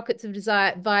those rockets of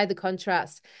desire via the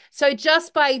contrast. So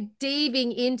just by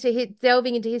delving into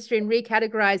history and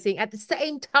recategorizing at the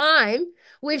same time,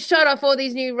 we've shot off all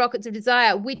these new rockets of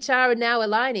desire, which are now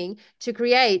aligning to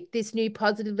create this new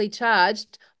positively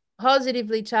charged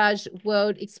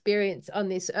world experience on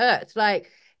this earth.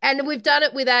 And we've done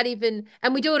it without even,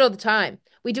 and we do it all the time.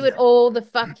 We do it Yeah. all the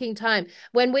fucking time.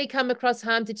 When we come across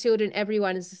harm to children,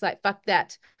 everyone is just like, fuck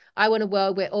that. I want a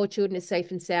world where all children are safe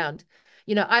and sound.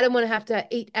 I don't want to have to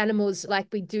eat animals like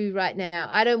we do right now.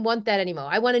 I don't want that anymore.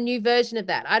 I want a new version of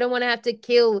that. I don't want to have to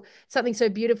kill something so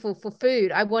beautiful for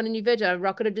food. I want a new version, a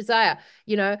rocket of desire.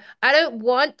 I don't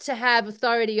want to have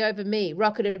authority over me,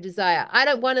 rocket of desire. I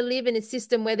don't want to live in a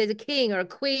system where there's a king or a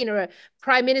queen or a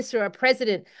prime minister or a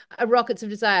president, rockets of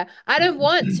desire. I don't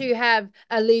want to have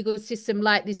a legal system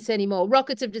like this anymore.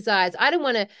 Rockets of desires. I don't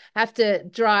want to have to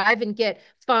drive and get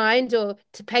fined or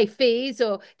to pay fees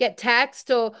or get taxed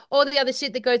or all the other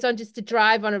shit that goes on just to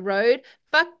drive on a road.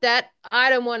 Fuck that. I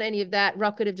don't want any of that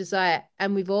rocket of desire.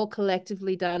 And we've all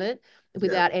collectively done it Yeah.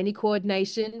 without any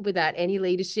coordination, without any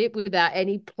leadership, without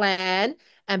any plan.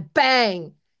 And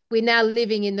bang, we're now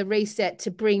living in the reset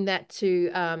to bring that to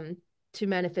to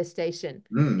manifestation.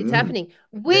 It's Mm-hmm. happening.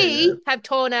 Yeah, yeah, We have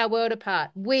torn our world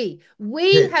apart. We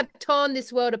yeah. have torn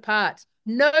this world apart.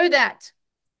 Know that.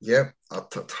 Yep,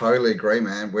 totally agree,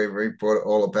 man. We brought it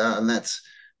all about, and that's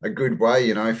a good way.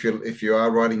 If you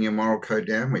are writing your moral code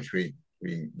down, which we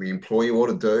implore you all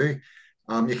to do,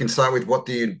 you can start with what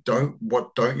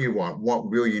don't you want? What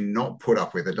will you not put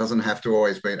up with? It doesn't have to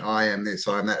always be I am this,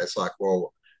 I am that. It's like,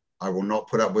 well, I will not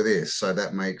put up with this, so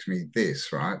that makes me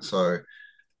this, right? So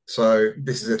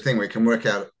this is the thing. We can work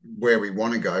out where we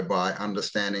want to go by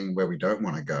understanding where we don't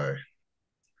want to go.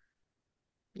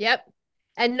 Yep.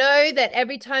 And know that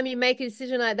every time you make a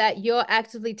decision like that, you're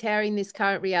actively tearing this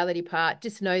current reality apart.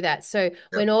 Just know that. So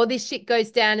when Yep. all this shit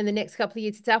goes down in the next couple of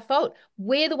years, it's our fault.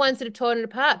 We're the ones that have torn it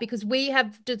apart because we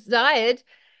have desired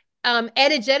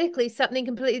energetically something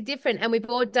completely different, and we've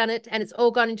all done it, and it's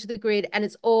all gone into the grid, and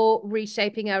it's all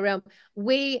reshaping our realm.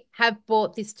 We have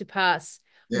brought this to pass.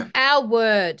 Yeah. Our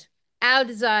word, our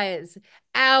desires,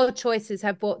 our choices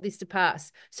have brought this to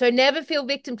pass. So never feel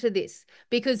victim to this,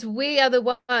 because we are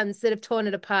the ones that have torn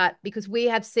it apart, because we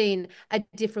have seen a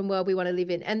different world we want to live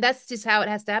in, and that's just how it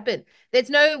has to happen. There's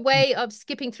no way of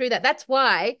skipping through that. That's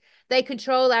why they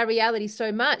control our reality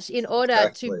so much, in order to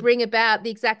Exactly. bring about the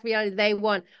exact reality they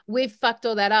want. We've fucked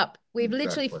all that up. We've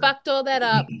literally Exactly. fucked all that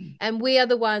up. And we are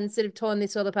the ones that have torn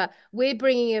this all apart. We're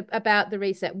bringing about the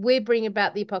reset. We're bringing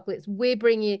about the apocalypse. We're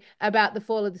bringing about the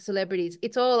fall of the celebrities.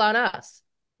 It's all on us.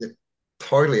 Yeah,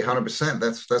 totally, 100%.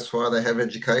 That's why they have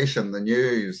education, the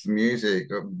news, the music,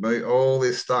 all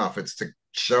this stuff. It's to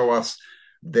show us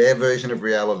their version of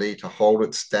reality, to hold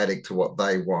it static to what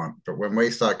they want. But when we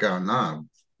start going, no,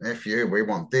 F you, we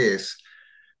want this,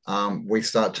 we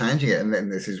start changing it. And then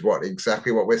this is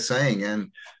exactly what we're seeing.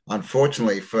 And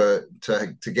unfortunately,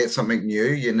 to get something new,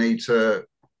 you need to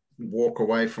walk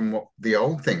away from the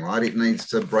old thing, right? It needs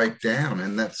to break down.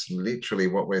 And that's literally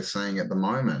what we're seeing at the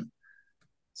moment.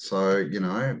 So,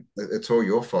 it's all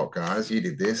your fault, guys. You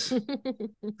did this.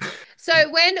 So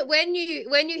when you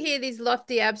hear these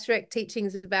lofty abstract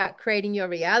teachings about creating your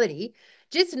reality,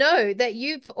 just know that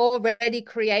you've already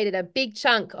created a big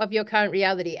chunk of your current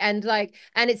reality, and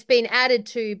it's been added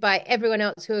to by everyone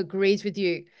else who agrees with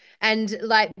you. And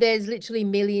like there's literally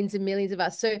millions and millions of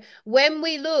us. So when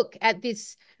we look at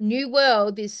this new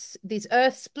world, this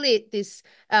earth split, this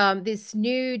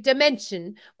new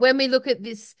dimension, when we look at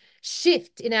this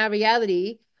shift in our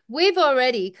reality, we've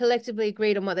already collectively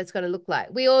agreed on what that's going to look like.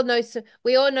 We all know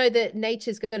that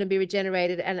nature's going to be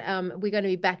regenerated, and we're going to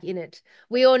be back in it.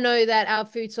 We all know that our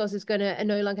food source is going to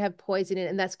no longer have poison in it,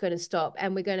 and that's going to stop,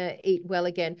 and we're going to eat well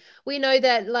again. We know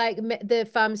that like the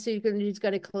pharmaceutical industry is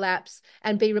going to collapse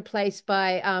and be replaced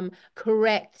by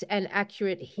correct and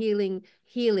accurate healing.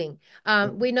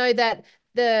 We know that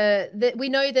we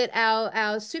know that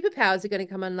our superpowers are going to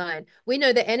come online. We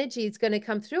know that energy is going to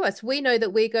come through us. We know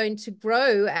that we're going to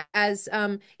grow as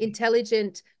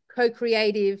intelligent,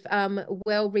 co-creative,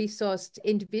 well-resourced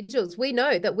individuals. We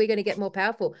know that we're going to get more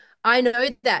powerful. I know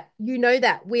that. You know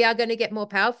that. We are going to get more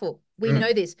powerful. We Mm,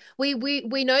 know this. We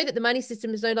know that the money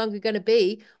system is no longer going to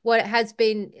be what it has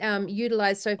been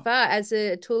utilized so far as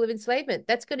a tool of enslavement.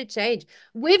 That's going to change.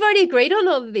 We've already agreed on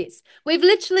all of this. We've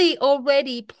literally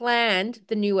already planned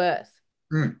the new earth.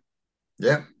 mm.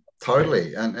 Yeah,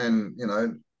 totally. And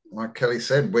like Kelly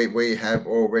said, we have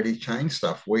already changed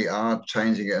stuff. We are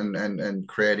changing it and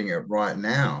creating it right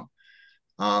now.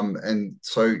 And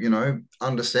so,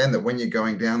 understand that when you're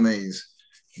going down these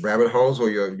rabbit holes, or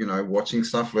you're, watching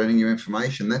stuff, learning new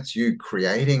information, that's you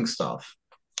creating stuff,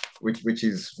 which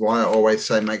is why I always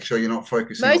say make sure you're not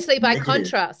focusing on Mostly by negative.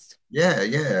 contrast. Yeah,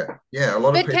 yeah, yeah. A lot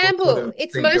of But people sort Campbell, of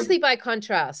it's think that, mostly by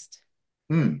contrast.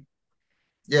 yeah,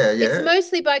 It's yeah,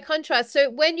 mostly by contrast. So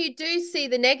when you do see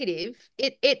the negative,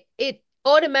 it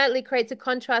automatically creates a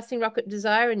contrasting rocket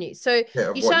desire in you. So yeah,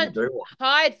 of you what you shan't do want.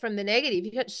 hide from the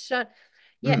negative. You shan't.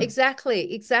 Yeah, Mm, exactly,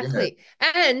 yeah, exactly.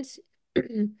 And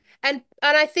and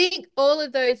I think all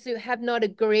of those who have not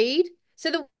agreed.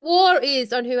 So the war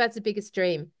is on who has the biggest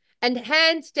dream. And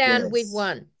hands down, we've yes,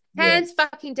 won. Hands yes.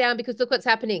 fucking down, because look what's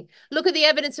happening. Look at the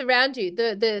evidence around you.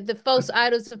 The false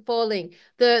idols are falling.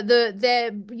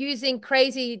 They're using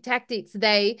crazy tactics.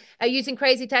 They are using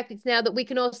crazy tactics now that we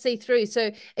can all see through.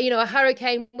 So, a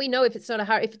hurricane, we know if it's not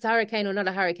if it's a hurricane or not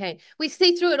a hurricane. We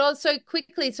see through it all so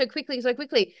quickly, so quickly, so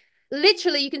quickly.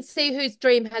 Literally, you can see whose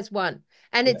dream has won.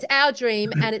 And Yeah. it's our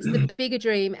dream, and it's the bigger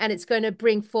dream, and it's going to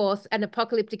bring forth an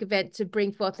apocalyptic event to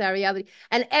bring forth our reality.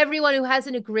 And everyone who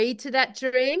hasn't agreed to that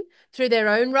dream through their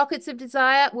own rockets of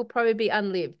desire will probably be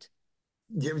unlived.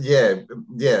 Yeah, yeah,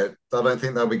 yeah. I don't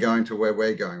think they'll be going to where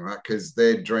we're going, right? Because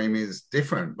their dream is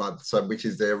different, but so which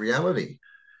is their reality.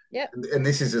 Yep. and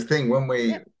this is the thing when we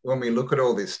Yep. look at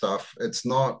all this stuff, it's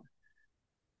not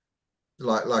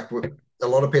like a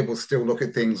lot of people still look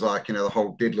at things like, the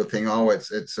whole diddler thing. Oh,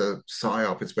 it's a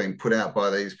psyop. It's being put out by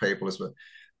these people.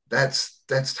 That's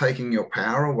taking your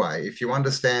power away. If you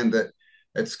understand that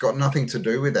it's got nothing to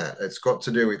do with that, it's got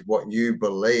to do with what you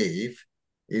believe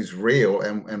is real,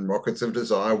 and rockets of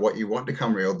desire, what you want to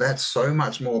come real. That's so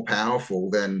much more powerful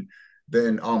than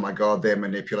oh my God, they're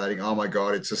manipulating. Oh my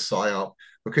God, it's a psyop.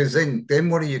 Because then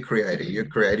what are you creating? You're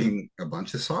creating a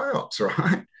bunch of psyops,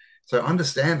 right? So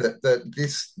understand that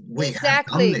this we have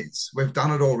done Exactly. this. We've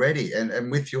done it already, and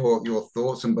with your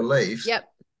thoughts and beliefs, Yep.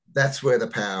 that's where the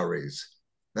power is.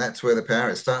 That's where the power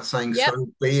is. Start saying Yep. so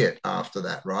be it after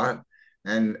that, right?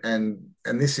 And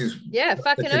this is Yeah. the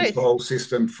Fucking oath. control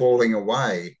system falling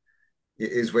away,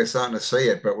 is we're starting to see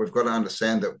it, but we've got to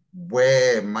understand that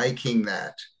we're making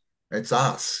that. It's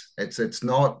us. It's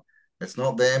not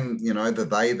them, the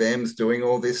they them's doing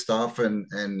all this stuff and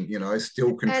still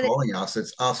And controlling us.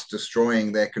 It's us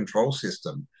destroying their control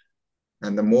system.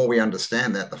 And the more we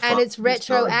understand that, the faster it's this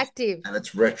goes. retroactive. And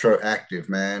it's retroactive,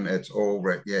 man. It's all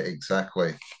yeah,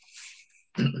 exactly.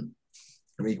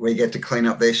 We get to clean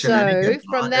up their So shenanigans,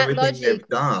 from right? that Everything logic, they've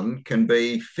done can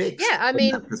be fixed yeah, I from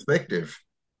that mean, perspective.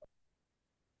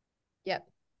 yep.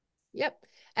 Yep.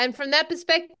 And from that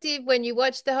perspective, when you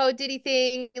watch the whole Diddy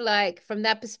thing, like from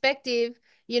that perspective,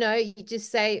 you just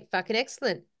say, fucking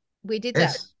excellent. We did that.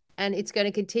 Yes. And it's going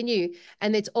to continue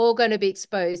and it's all going to be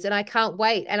exposed. And I can't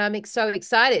wait. And I'm so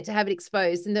excited to have it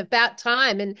exposed and about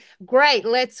time. And great,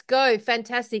 let's go.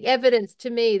 Fantastic evidence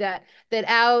to me that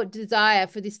our desire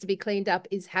for this to be cleaned up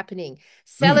is happening. Mm.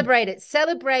 Celebrate it.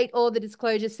 Celebrate all the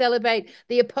disclosures. Celebrate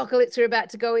the apocalypse we're about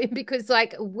to go in because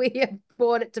like we have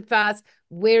brought it to pass.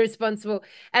 We're responsible.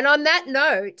 And on that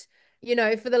note,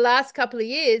 for the last couple of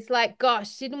years, like,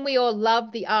 gosh, didn't we all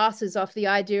love the asses off the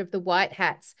idea of the white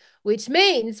hats? Which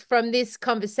means from this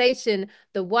conversation,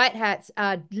 the white hats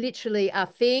are literally a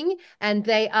thing and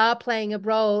they are playing a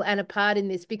role and a part in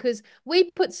this because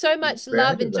we put so much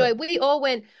love Created and that. joy. We all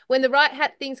went, when the right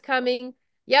hat thing's coming,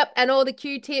 yep, and all the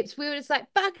Q-tips, we were just like,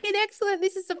 fucking excellent.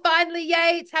 This is finally,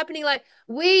 yay, it's happening. Like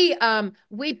we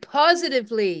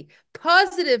positively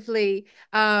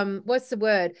what's the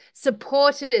word?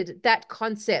 Supported that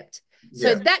concept. So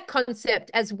Yeah. that concept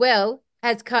as well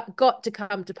has got to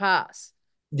come to pass.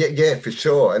 Yeah, yeah, for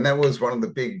sure. And that was one of the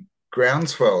big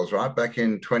groundswells, right? Back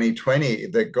in 2020,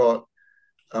 that got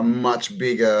a much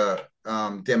bigger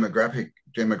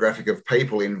demographic of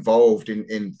people involved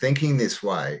in thinking this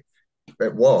way.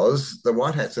 It was the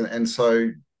white hats, and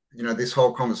so this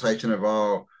whole conversation of,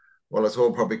 oh, well, it's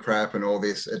all probably crap and all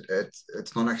this.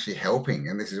 It's not actually helping,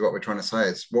 and this is what we're trying to say.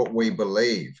 It's what we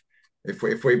believe. If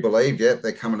we believe, yeah,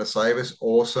 they're coming to save us,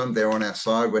 awesome, they're on our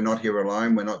side. We're not here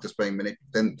alone. We're not just being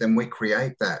manipulated. Then we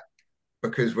create that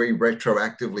because we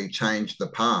retroactively change the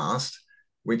past,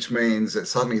 which means that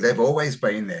suddenly they've always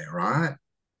been there, right?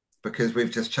 Because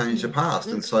we've just changed the Mm, past,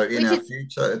 mm. and so in Which our is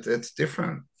future, it's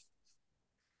different.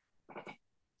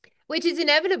 Which is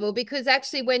inevitable because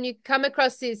actually, when you come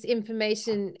across this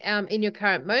information in your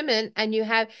current moment and you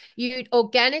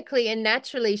organically and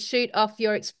naturally shoot off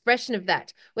your expression of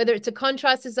that, whether it's a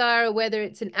contrast desire or whether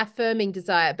it's an affirming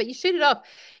desire, but you shoot it off.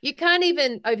 You can't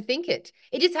even overthink it.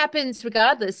 It just happens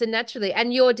regardless and naturally.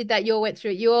 And you all did that. You all went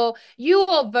through it. You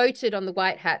all voted on the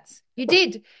white hats. You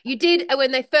did. You did.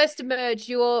 When they first emerged,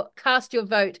 you all cast your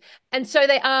vote. And so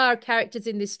they are characters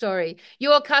in this story.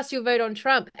 You all cast your vote on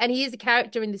Trump, and he is a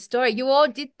character in this story. You all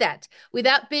did that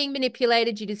without being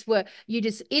manipulated. You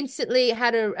just instantly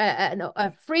had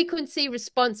a frequency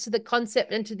response to the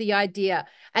concept and to the idea.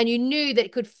 And you knew that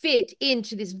it could fit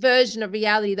into this version of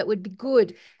reality that would be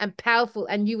good and powerful,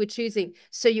 and you were choosing.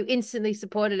 So you instantly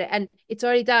supported it. And it's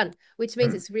already done, which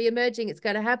means Mm. it's re-emerging. It's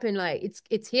going to happen. Like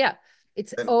it's here.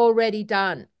 It's And already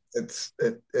done. it's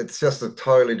just a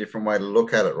totally different way to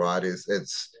look at it, right?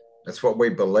 It's what we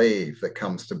believe that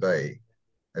comes to be.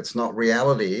 It's not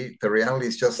reality. The reality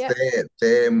is just Yep.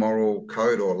 their moral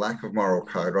code or lack of moral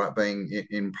code, right, being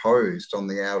imposed on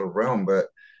the outer realm. But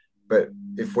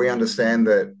if we understand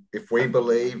that, if we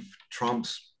believe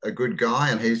Trump's a good guy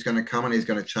and he's going to come and he's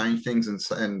going to change things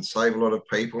and save a lot of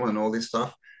people and all this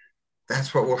stuff,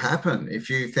 that's what will happen. If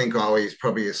you think, oh, he's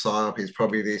probably a psyop, he's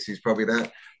probably this, he's probably that,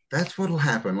 that's what will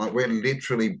happen. Like, we're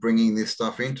literally bringing this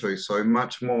stuff into so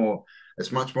much more.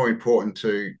 It's much more important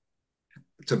to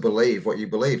believe what you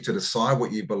believe, to decide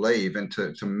what you believe, and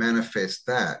to manifest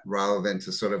that, rather than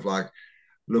to sort of like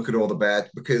look at all the bad.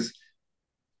 Because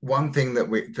one thing that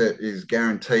is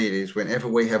guaranteed is whenever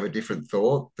we have a different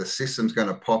thought, the system's going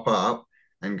to pop up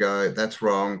and go, that's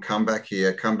wrong. Come back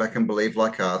here. Come back and believe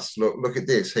like us. Look at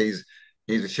this. He's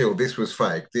a shield. This was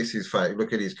fake. This is fake.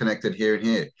 Look at he's connected here and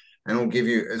here. And it'll give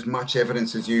you as much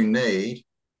evidence as you need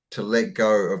to let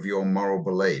go of your moral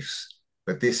beliefs.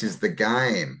 But this is the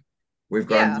game. We've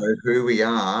got to Yeah. know who we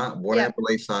are, what our Yeah.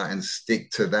 beliefs are, and stick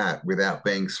to that without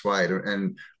being swayed.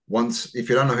 And once, if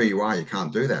you don't know who you are, you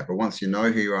can't do that. But once you know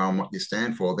who you are and what you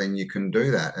stand for, then you can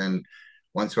do that. And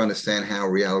once you understand how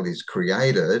reality is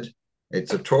created,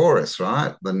 it's a torus,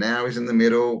 right? The now is in the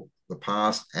middle, the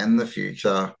past and the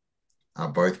future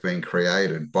are both being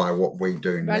created by what we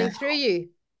do now. Running through you.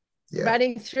 Yeah.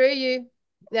 Running through you.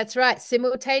 That's right.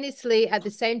 Simultaneously, at the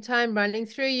same time, running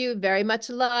through you, very much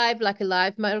alive, like a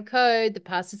live motor code. The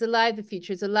past is alive, the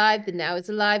future is alive, the now is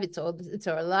alive. It's all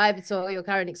alive. It's all your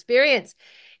current experience.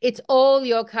 It's all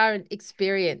your current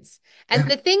experience. And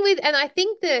Yeah. the thing with, and I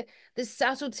think the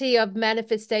subtlety of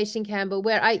manifestation, Campbell,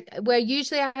 where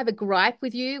usually I have a gripe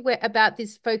with you about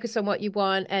this focus on what you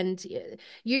want, and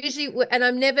usually, and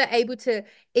I'm never able to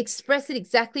express it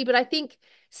exactly, but I think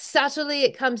subtly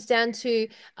it comes down to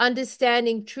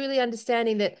truly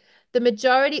understanding that the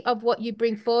majority of what you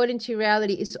bring forward into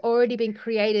reality is already been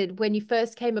created when you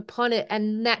first came upon it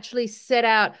and naturally set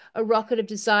out a rocket of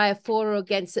desire for or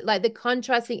against it. Like the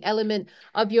contrasting element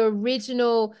of your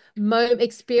original moment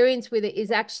experience with it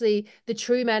is actually the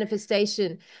true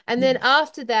manifestation. And then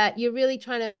after that, you're really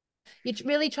trying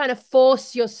to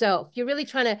force yourself. You're really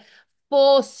trying to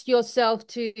force yourself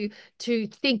to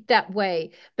think that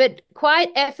way, but quite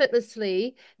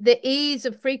effortlessly. The ease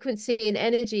of frequency and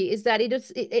energy is that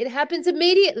it happens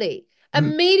immediately,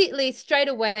 Mm, straight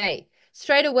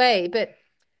away. But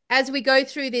as we go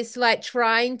through this, like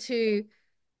trying to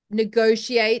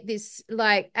negotiate this,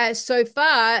 like as so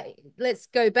far, let's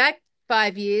go back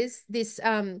 5 years, this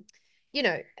you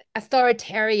know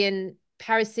authoritarian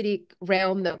parasitic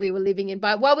realm that we were living in,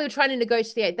 but while we were trying to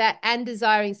negotiate that and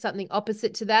desiring something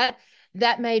opposite to that,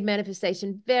 that made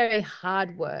manifestation very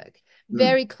hard work, mm,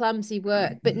 very clumsy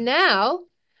work. But now,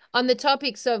 on the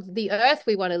topics of the earth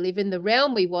we want to live in, the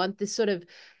realm we want, this sort of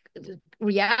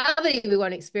reality we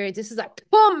want to experience, this is like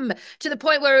boom, to the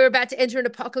point where we're about to enter an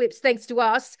apocalypse thanks to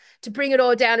us to bring it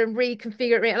all down and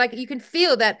reconfigure it. Like you can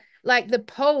feel that, like the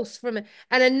pulse from it.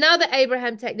 And another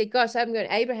Abraham technique, gosh, I haven't got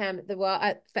Abraham at the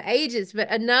for ages, but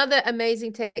another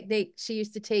amazing technique she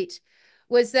used to teach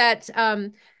was that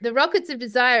the rockets of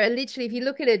desire are literally, if you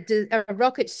look at a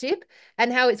rocket ship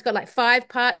and how it's got like 5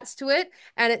 parts to it,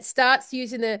 and it starts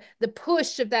using the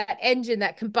push of that engine,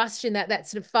 that combustion, that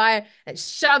sort of fire, it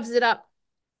shoves it up.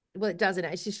 Well, it doesn't.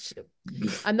 It's just,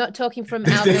 I'm not talking from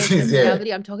our this version is, of yeah,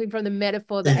 reality. I'm talking from the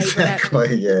metaphor that Abraham.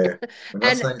 exactly. Yeah. We're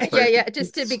not And saying yeah, space yeah,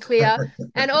 just to ships. be clear.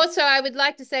 And also, I would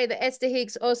like to say that Esther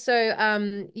Hicks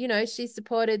also, she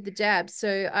supported the jab.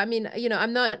 So, I mean,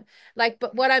 I'm not like,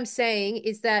 but what I'm saying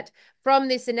is that from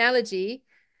this analogy,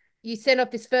 you send off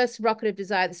this first rocket of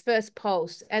desire, this first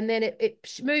pulse, and then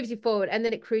it moves you forward, and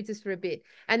then it cruises for a bit.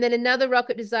 And then another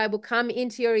rocket of desire will come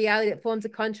into your reality that forms a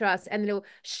contrast, and it'll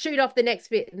shoot off the next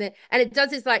bit. And it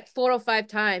does this like 4 or 5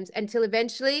 times until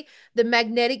eventually the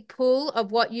magnetic pull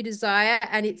of what you desire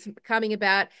and it's coming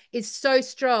about is so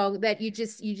strong that you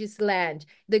just land.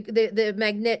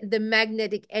 The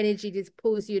magnetic energy just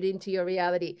pulls you into your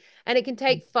reality. And it can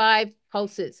take 5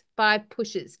 pulses, 5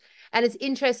 pushes. And it's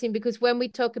interesting because when we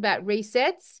talk about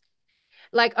resets,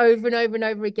 like over and over and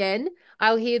over again,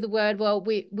 I'll hear the word, well,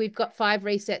 we've got 5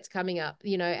 resets coming up,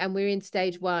 and we're in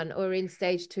stage 1 or in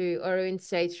stage 2 or in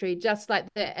stage 3, just like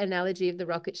the analogy of the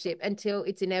rocket ship, until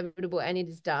it's inevitable and it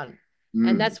is done.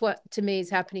 And Mm, that's what to me is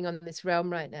happening on this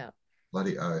realm right now.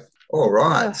 bloody oath. All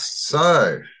right. Oh,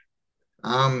 So,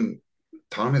 um,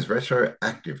 time is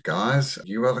retroactive, guys.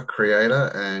 You are the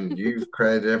creator and you've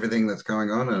created everything that's going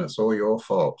on, and it's all your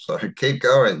fault. So keep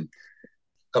going.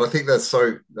 And I think that's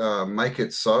so make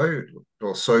it so,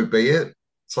 or so be it.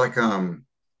 It's like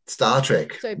Star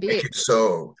Trek, so be make it. it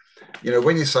so.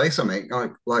 When you say something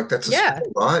like that's a Yeah.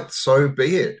 spell, right? So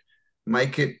be it.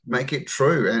 Make it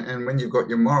true. And when you've got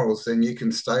your morals, then you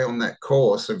can stay on that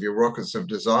course of your rockets of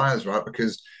desires, right?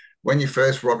 Because when your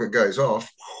first rocket goes off,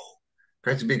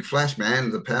 creates a big flash,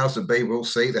 man. The powers that be will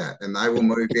see that and they will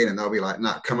move in and they'll be like,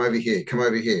 nah, come over here.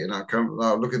 No, come,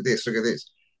 oh, look at this.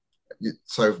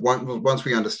 So once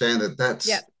we understand that Yeah.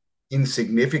 that's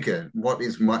insignificant, what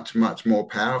is much, much more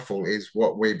powerful is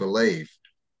what we believe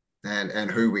and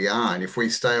who we are. And if we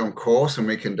stay on course and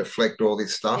we can deflect all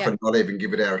this stuff Yeah. and not even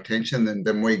give it our attention,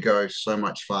 then we go so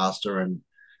much faster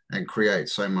and create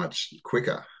so much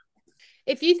quicker.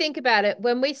 If you think about it,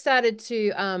 when we started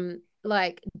to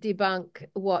like debunk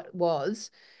what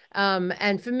was,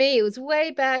 And for me, it was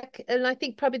way back. And I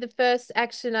think probably the first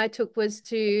action I took was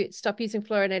to stop using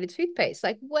fluorinated toothpaste,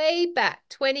 like way back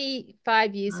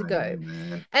 25 years Oh yeah, ago.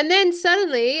 man. And then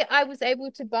suddenly I was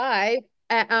able to buy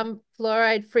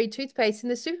fluoride-free toothpaste in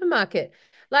the supermarket.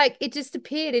 Like it just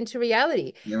appeared into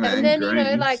reality. Yeah, And man. then,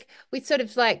 Greens. like we sort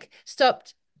of like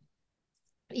stopped.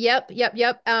 Yep, yep,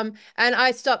 yep. And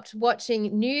I stopped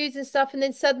watching news and stuff, and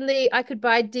then suddenly I could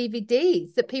buy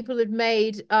DVDs that people had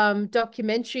made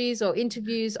documentaries or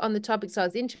interviews on the topics I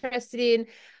was interested in.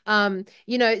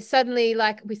 Suddenly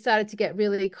like we started to get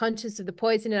really conscious of the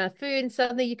poison in our food, and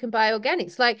suddenly you can buy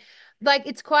organics. Like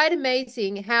it's quite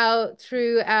amazing how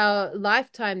through our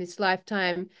lifetime, this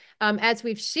lifetime, as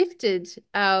we've shifted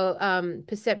our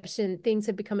perception, things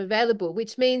have become available,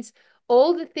 which means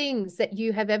all the things that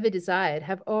you have ever desired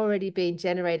have already been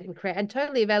generated and created and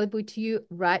totally available to you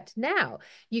right now.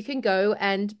 You can go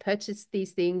and purchase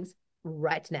these things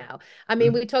right now. I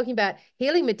mean, we're talking about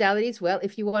healing modalities. Well,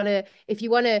 if you want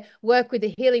to work with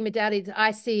the healing modalities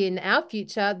I see in our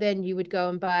future, then you would go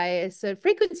and buy a sort of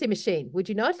frequency machine, would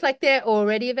you not? Like they're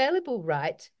already available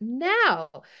right now.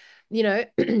 You know,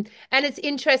 and it's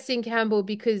interesting, Campbell,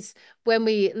 because when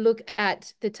we look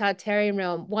at the Tartarian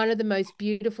realm, one of the most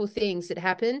beautiful things that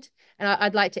happened, and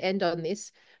I'd like to end on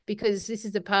this because this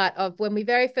is a part of when we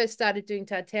very first started doing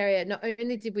Tartaria, not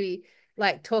only did we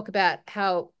like talk about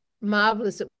how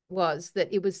marvelous it was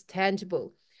that it was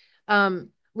tangible,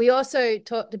 we also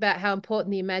talked about how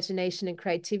important the imagination and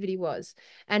creativity was.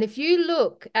 And if you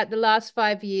look at the last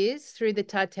 5 years through the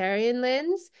Tartarian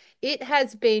lens, it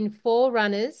has been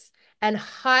forerunners and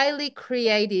highly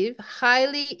creative,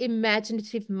 highly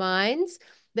imaginative minds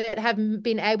that have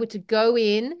been able to go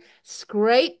in,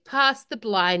 scrape past the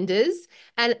blinders,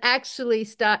 and actually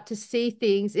start to see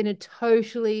things in a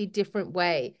totally different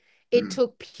way. It Mm.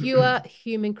 took pure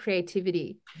human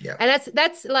creativity. Yeah. And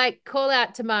that's like call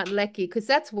out to Martin Leckie, because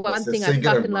that's That's one the thing I secret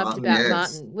of fucking loved Martin. about Yes.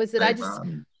 Martin was that Hey,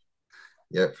 Martin.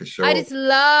 Yeah, for I sure. just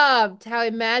loved how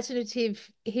imaginative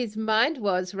his mind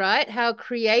was, right? How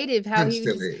creative, how And he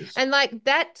would still just, is. and like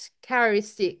that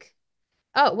characteristic,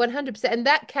 oh, 100%. And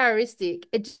that characteristic,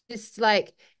 it just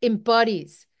like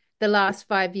embodies the last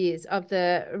 5 years of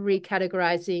the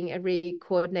recategorizing and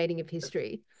re-coordinating of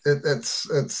history. It's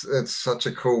such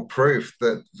a cool proof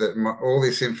that all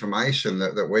this information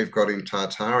that we've got in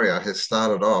Tartaria has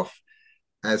started off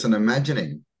as an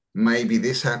imagining. Maybe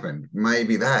this happened,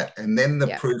 maybe that, and then the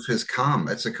Yep, proof has come.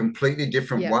 It's a completely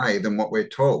different yep, way than what we're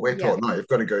taught. We're taught yep, no, you've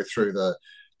got to go through the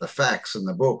facts and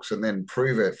the books and then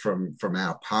prove it from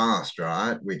our past,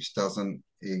 right? Which doesn't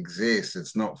exist.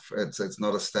 It's not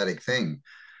a static thing.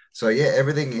 So yeah,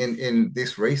 everything in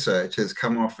this research has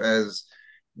come off as,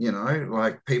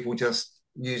 like people just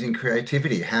using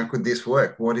creativity. How could this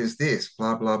work? What is this?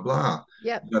 Blah, blah, blah.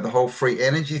 yep, The whole free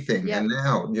energy thing. And yep,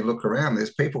 now you look around,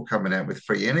 there's people coming out with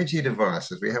free energy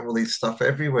devices. We have all this stuff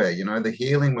everywhere, the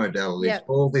healing modalities, yep,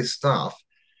 all this stuff.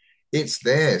 It's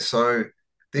there. So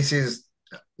this is,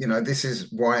 this is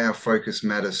why our focus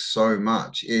matters so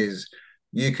much is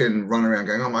you can run around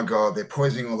going, oh my God, they're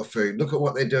poisoning all the food. Look at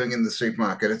what they're doing in the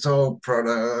supermarket. It's all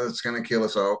product, it's going to kill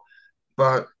us all.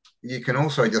 But you can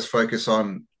also just focus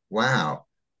on, wow,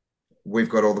 we've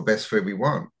got all the best food we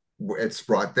want. It's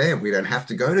right there. We don't have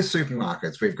to go to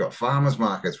supermarkets. We've got farmers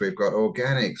markets. We've got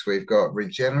organics. We've got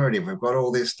regenerative. We've got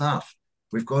all this stuff.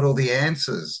 We've got all the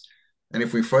answers. And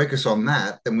if we focus on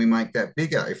that, then we make that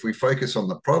bigger. If we focus on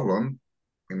the problem,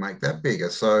 we make that bigger.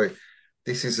 So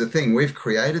this is the thing. We've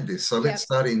created this. So let's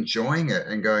yep. start enjoying it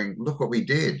and going, look what we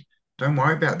did. Don't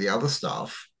worry about the other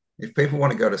stuff. If people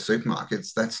want to go to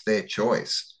supermarkets, that's their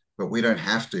choice. But we don't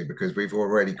have to because we've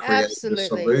already created the Absolutely.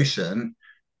 solution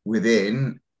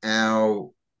within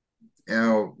our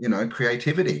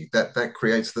creativity that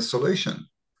creates the solution.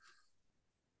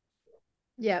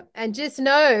 Yeah, and just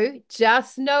know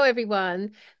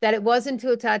everyone that it wasn't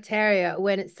until Tartaria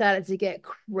when it started to get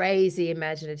crazy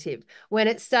imaginative. When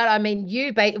it started, I mean,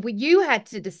 you had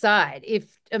to decide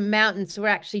if mountains were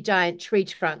actually giant tree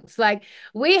trunks. Like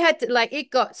we had to, like it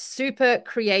got super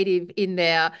creative in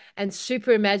there and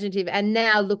super imaginative. And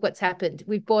now look what's happened.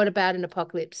 We've brought about an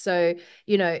apocalypse. So,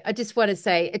 I just want to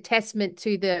say a testament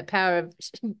to the power of,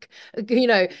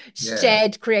 Yeah,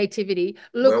 shared creativity.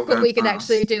 well Look what done we can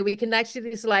actually us. do. We can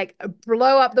actually just like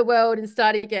blow up the world and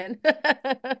start again.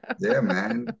 Yeah,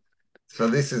 man. So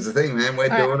this is the thing, man.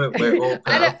 We're All right. doing it. We're all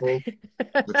I powerful.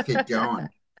 Let's keep don't. going.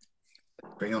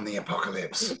 Bring on the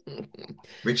apocalypse,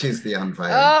 which is the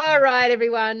unveiling. All right,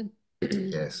 everyone.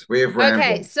 Yes, we have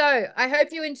Okay, rambled. so I hope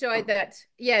you enjoyed that.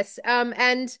 Yes,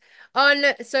 and on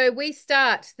so we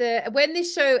start the when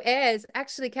this show airs.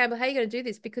 Actually, Campbell, how are you going to do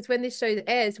this? Because when this show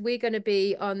airs, we're going to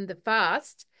be on the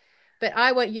fast. But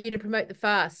I want you to promote the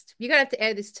fast. You're going to have to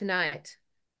air this tonight.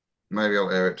 Maybe I'll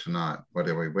air it tonight. What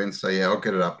are we? Wednesday? Yeah, I'll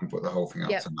get it up and put the whole thing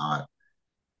up Yep, tonight.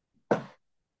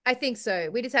 I think so.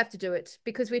 We just have to do it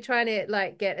because we're trying to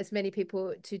like get as many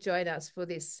people to join us for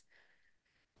this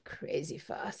crazy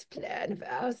fast plan of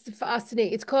ours. The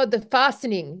fastening. It's called the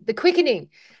fastening, the quickening.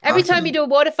 Every time you Fascinating. do a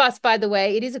water fast, by the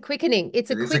way, it is a quickening. It's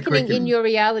a It is a quickening in quickening. your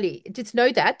reality. Just know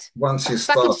that. Once you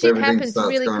Fucking stop, shit everything happens starts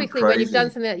really going quickly when you've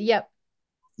done crazy. something that, yep,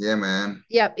 Yeah, man.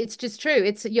 yep, it's just true.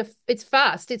 It's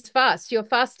fast. It's fast. You're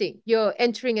fasting. You're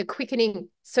entering a quickening.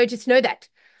 So just know that.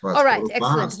 That's why it's All right, called a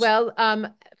excellent. fast.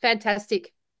 Well,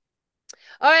 fantastic.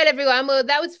 All right, everyone. Well,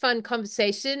 that was fun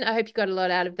conversation. I hope you got a lot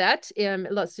out of that.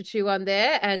 Lots to chew on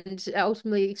there, and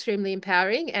ultimately extremely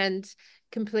empowering and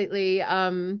completely,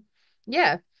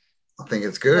 yeah. I think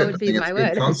it's What good. I would be think it's my a good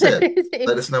word? concept.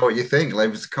 Let us know what you think.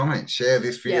 Leave us a comment. Share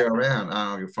this video Yep.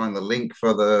 around. You'll find the link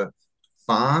for the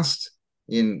fast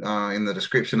in the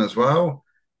description as well.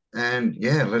 And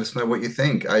yeah, let us know what you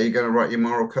think. Are you going to write your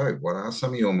moral code? What are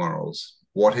some of your morals?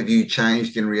 What have you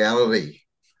changed in reality?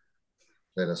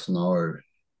 Let us know.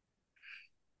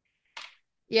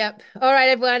 Yep. All right,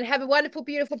 everyone. Have a wonderful,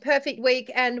 beautiful, perfect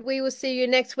week, and we will see you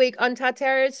next week on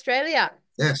Tartaria, Australia.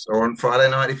 Yes, or on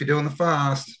Friday night if you're doing the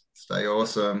fast. Stay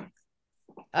awesome.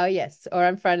 Oh, yes, or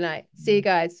on Friday night. See you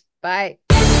guys. Bye.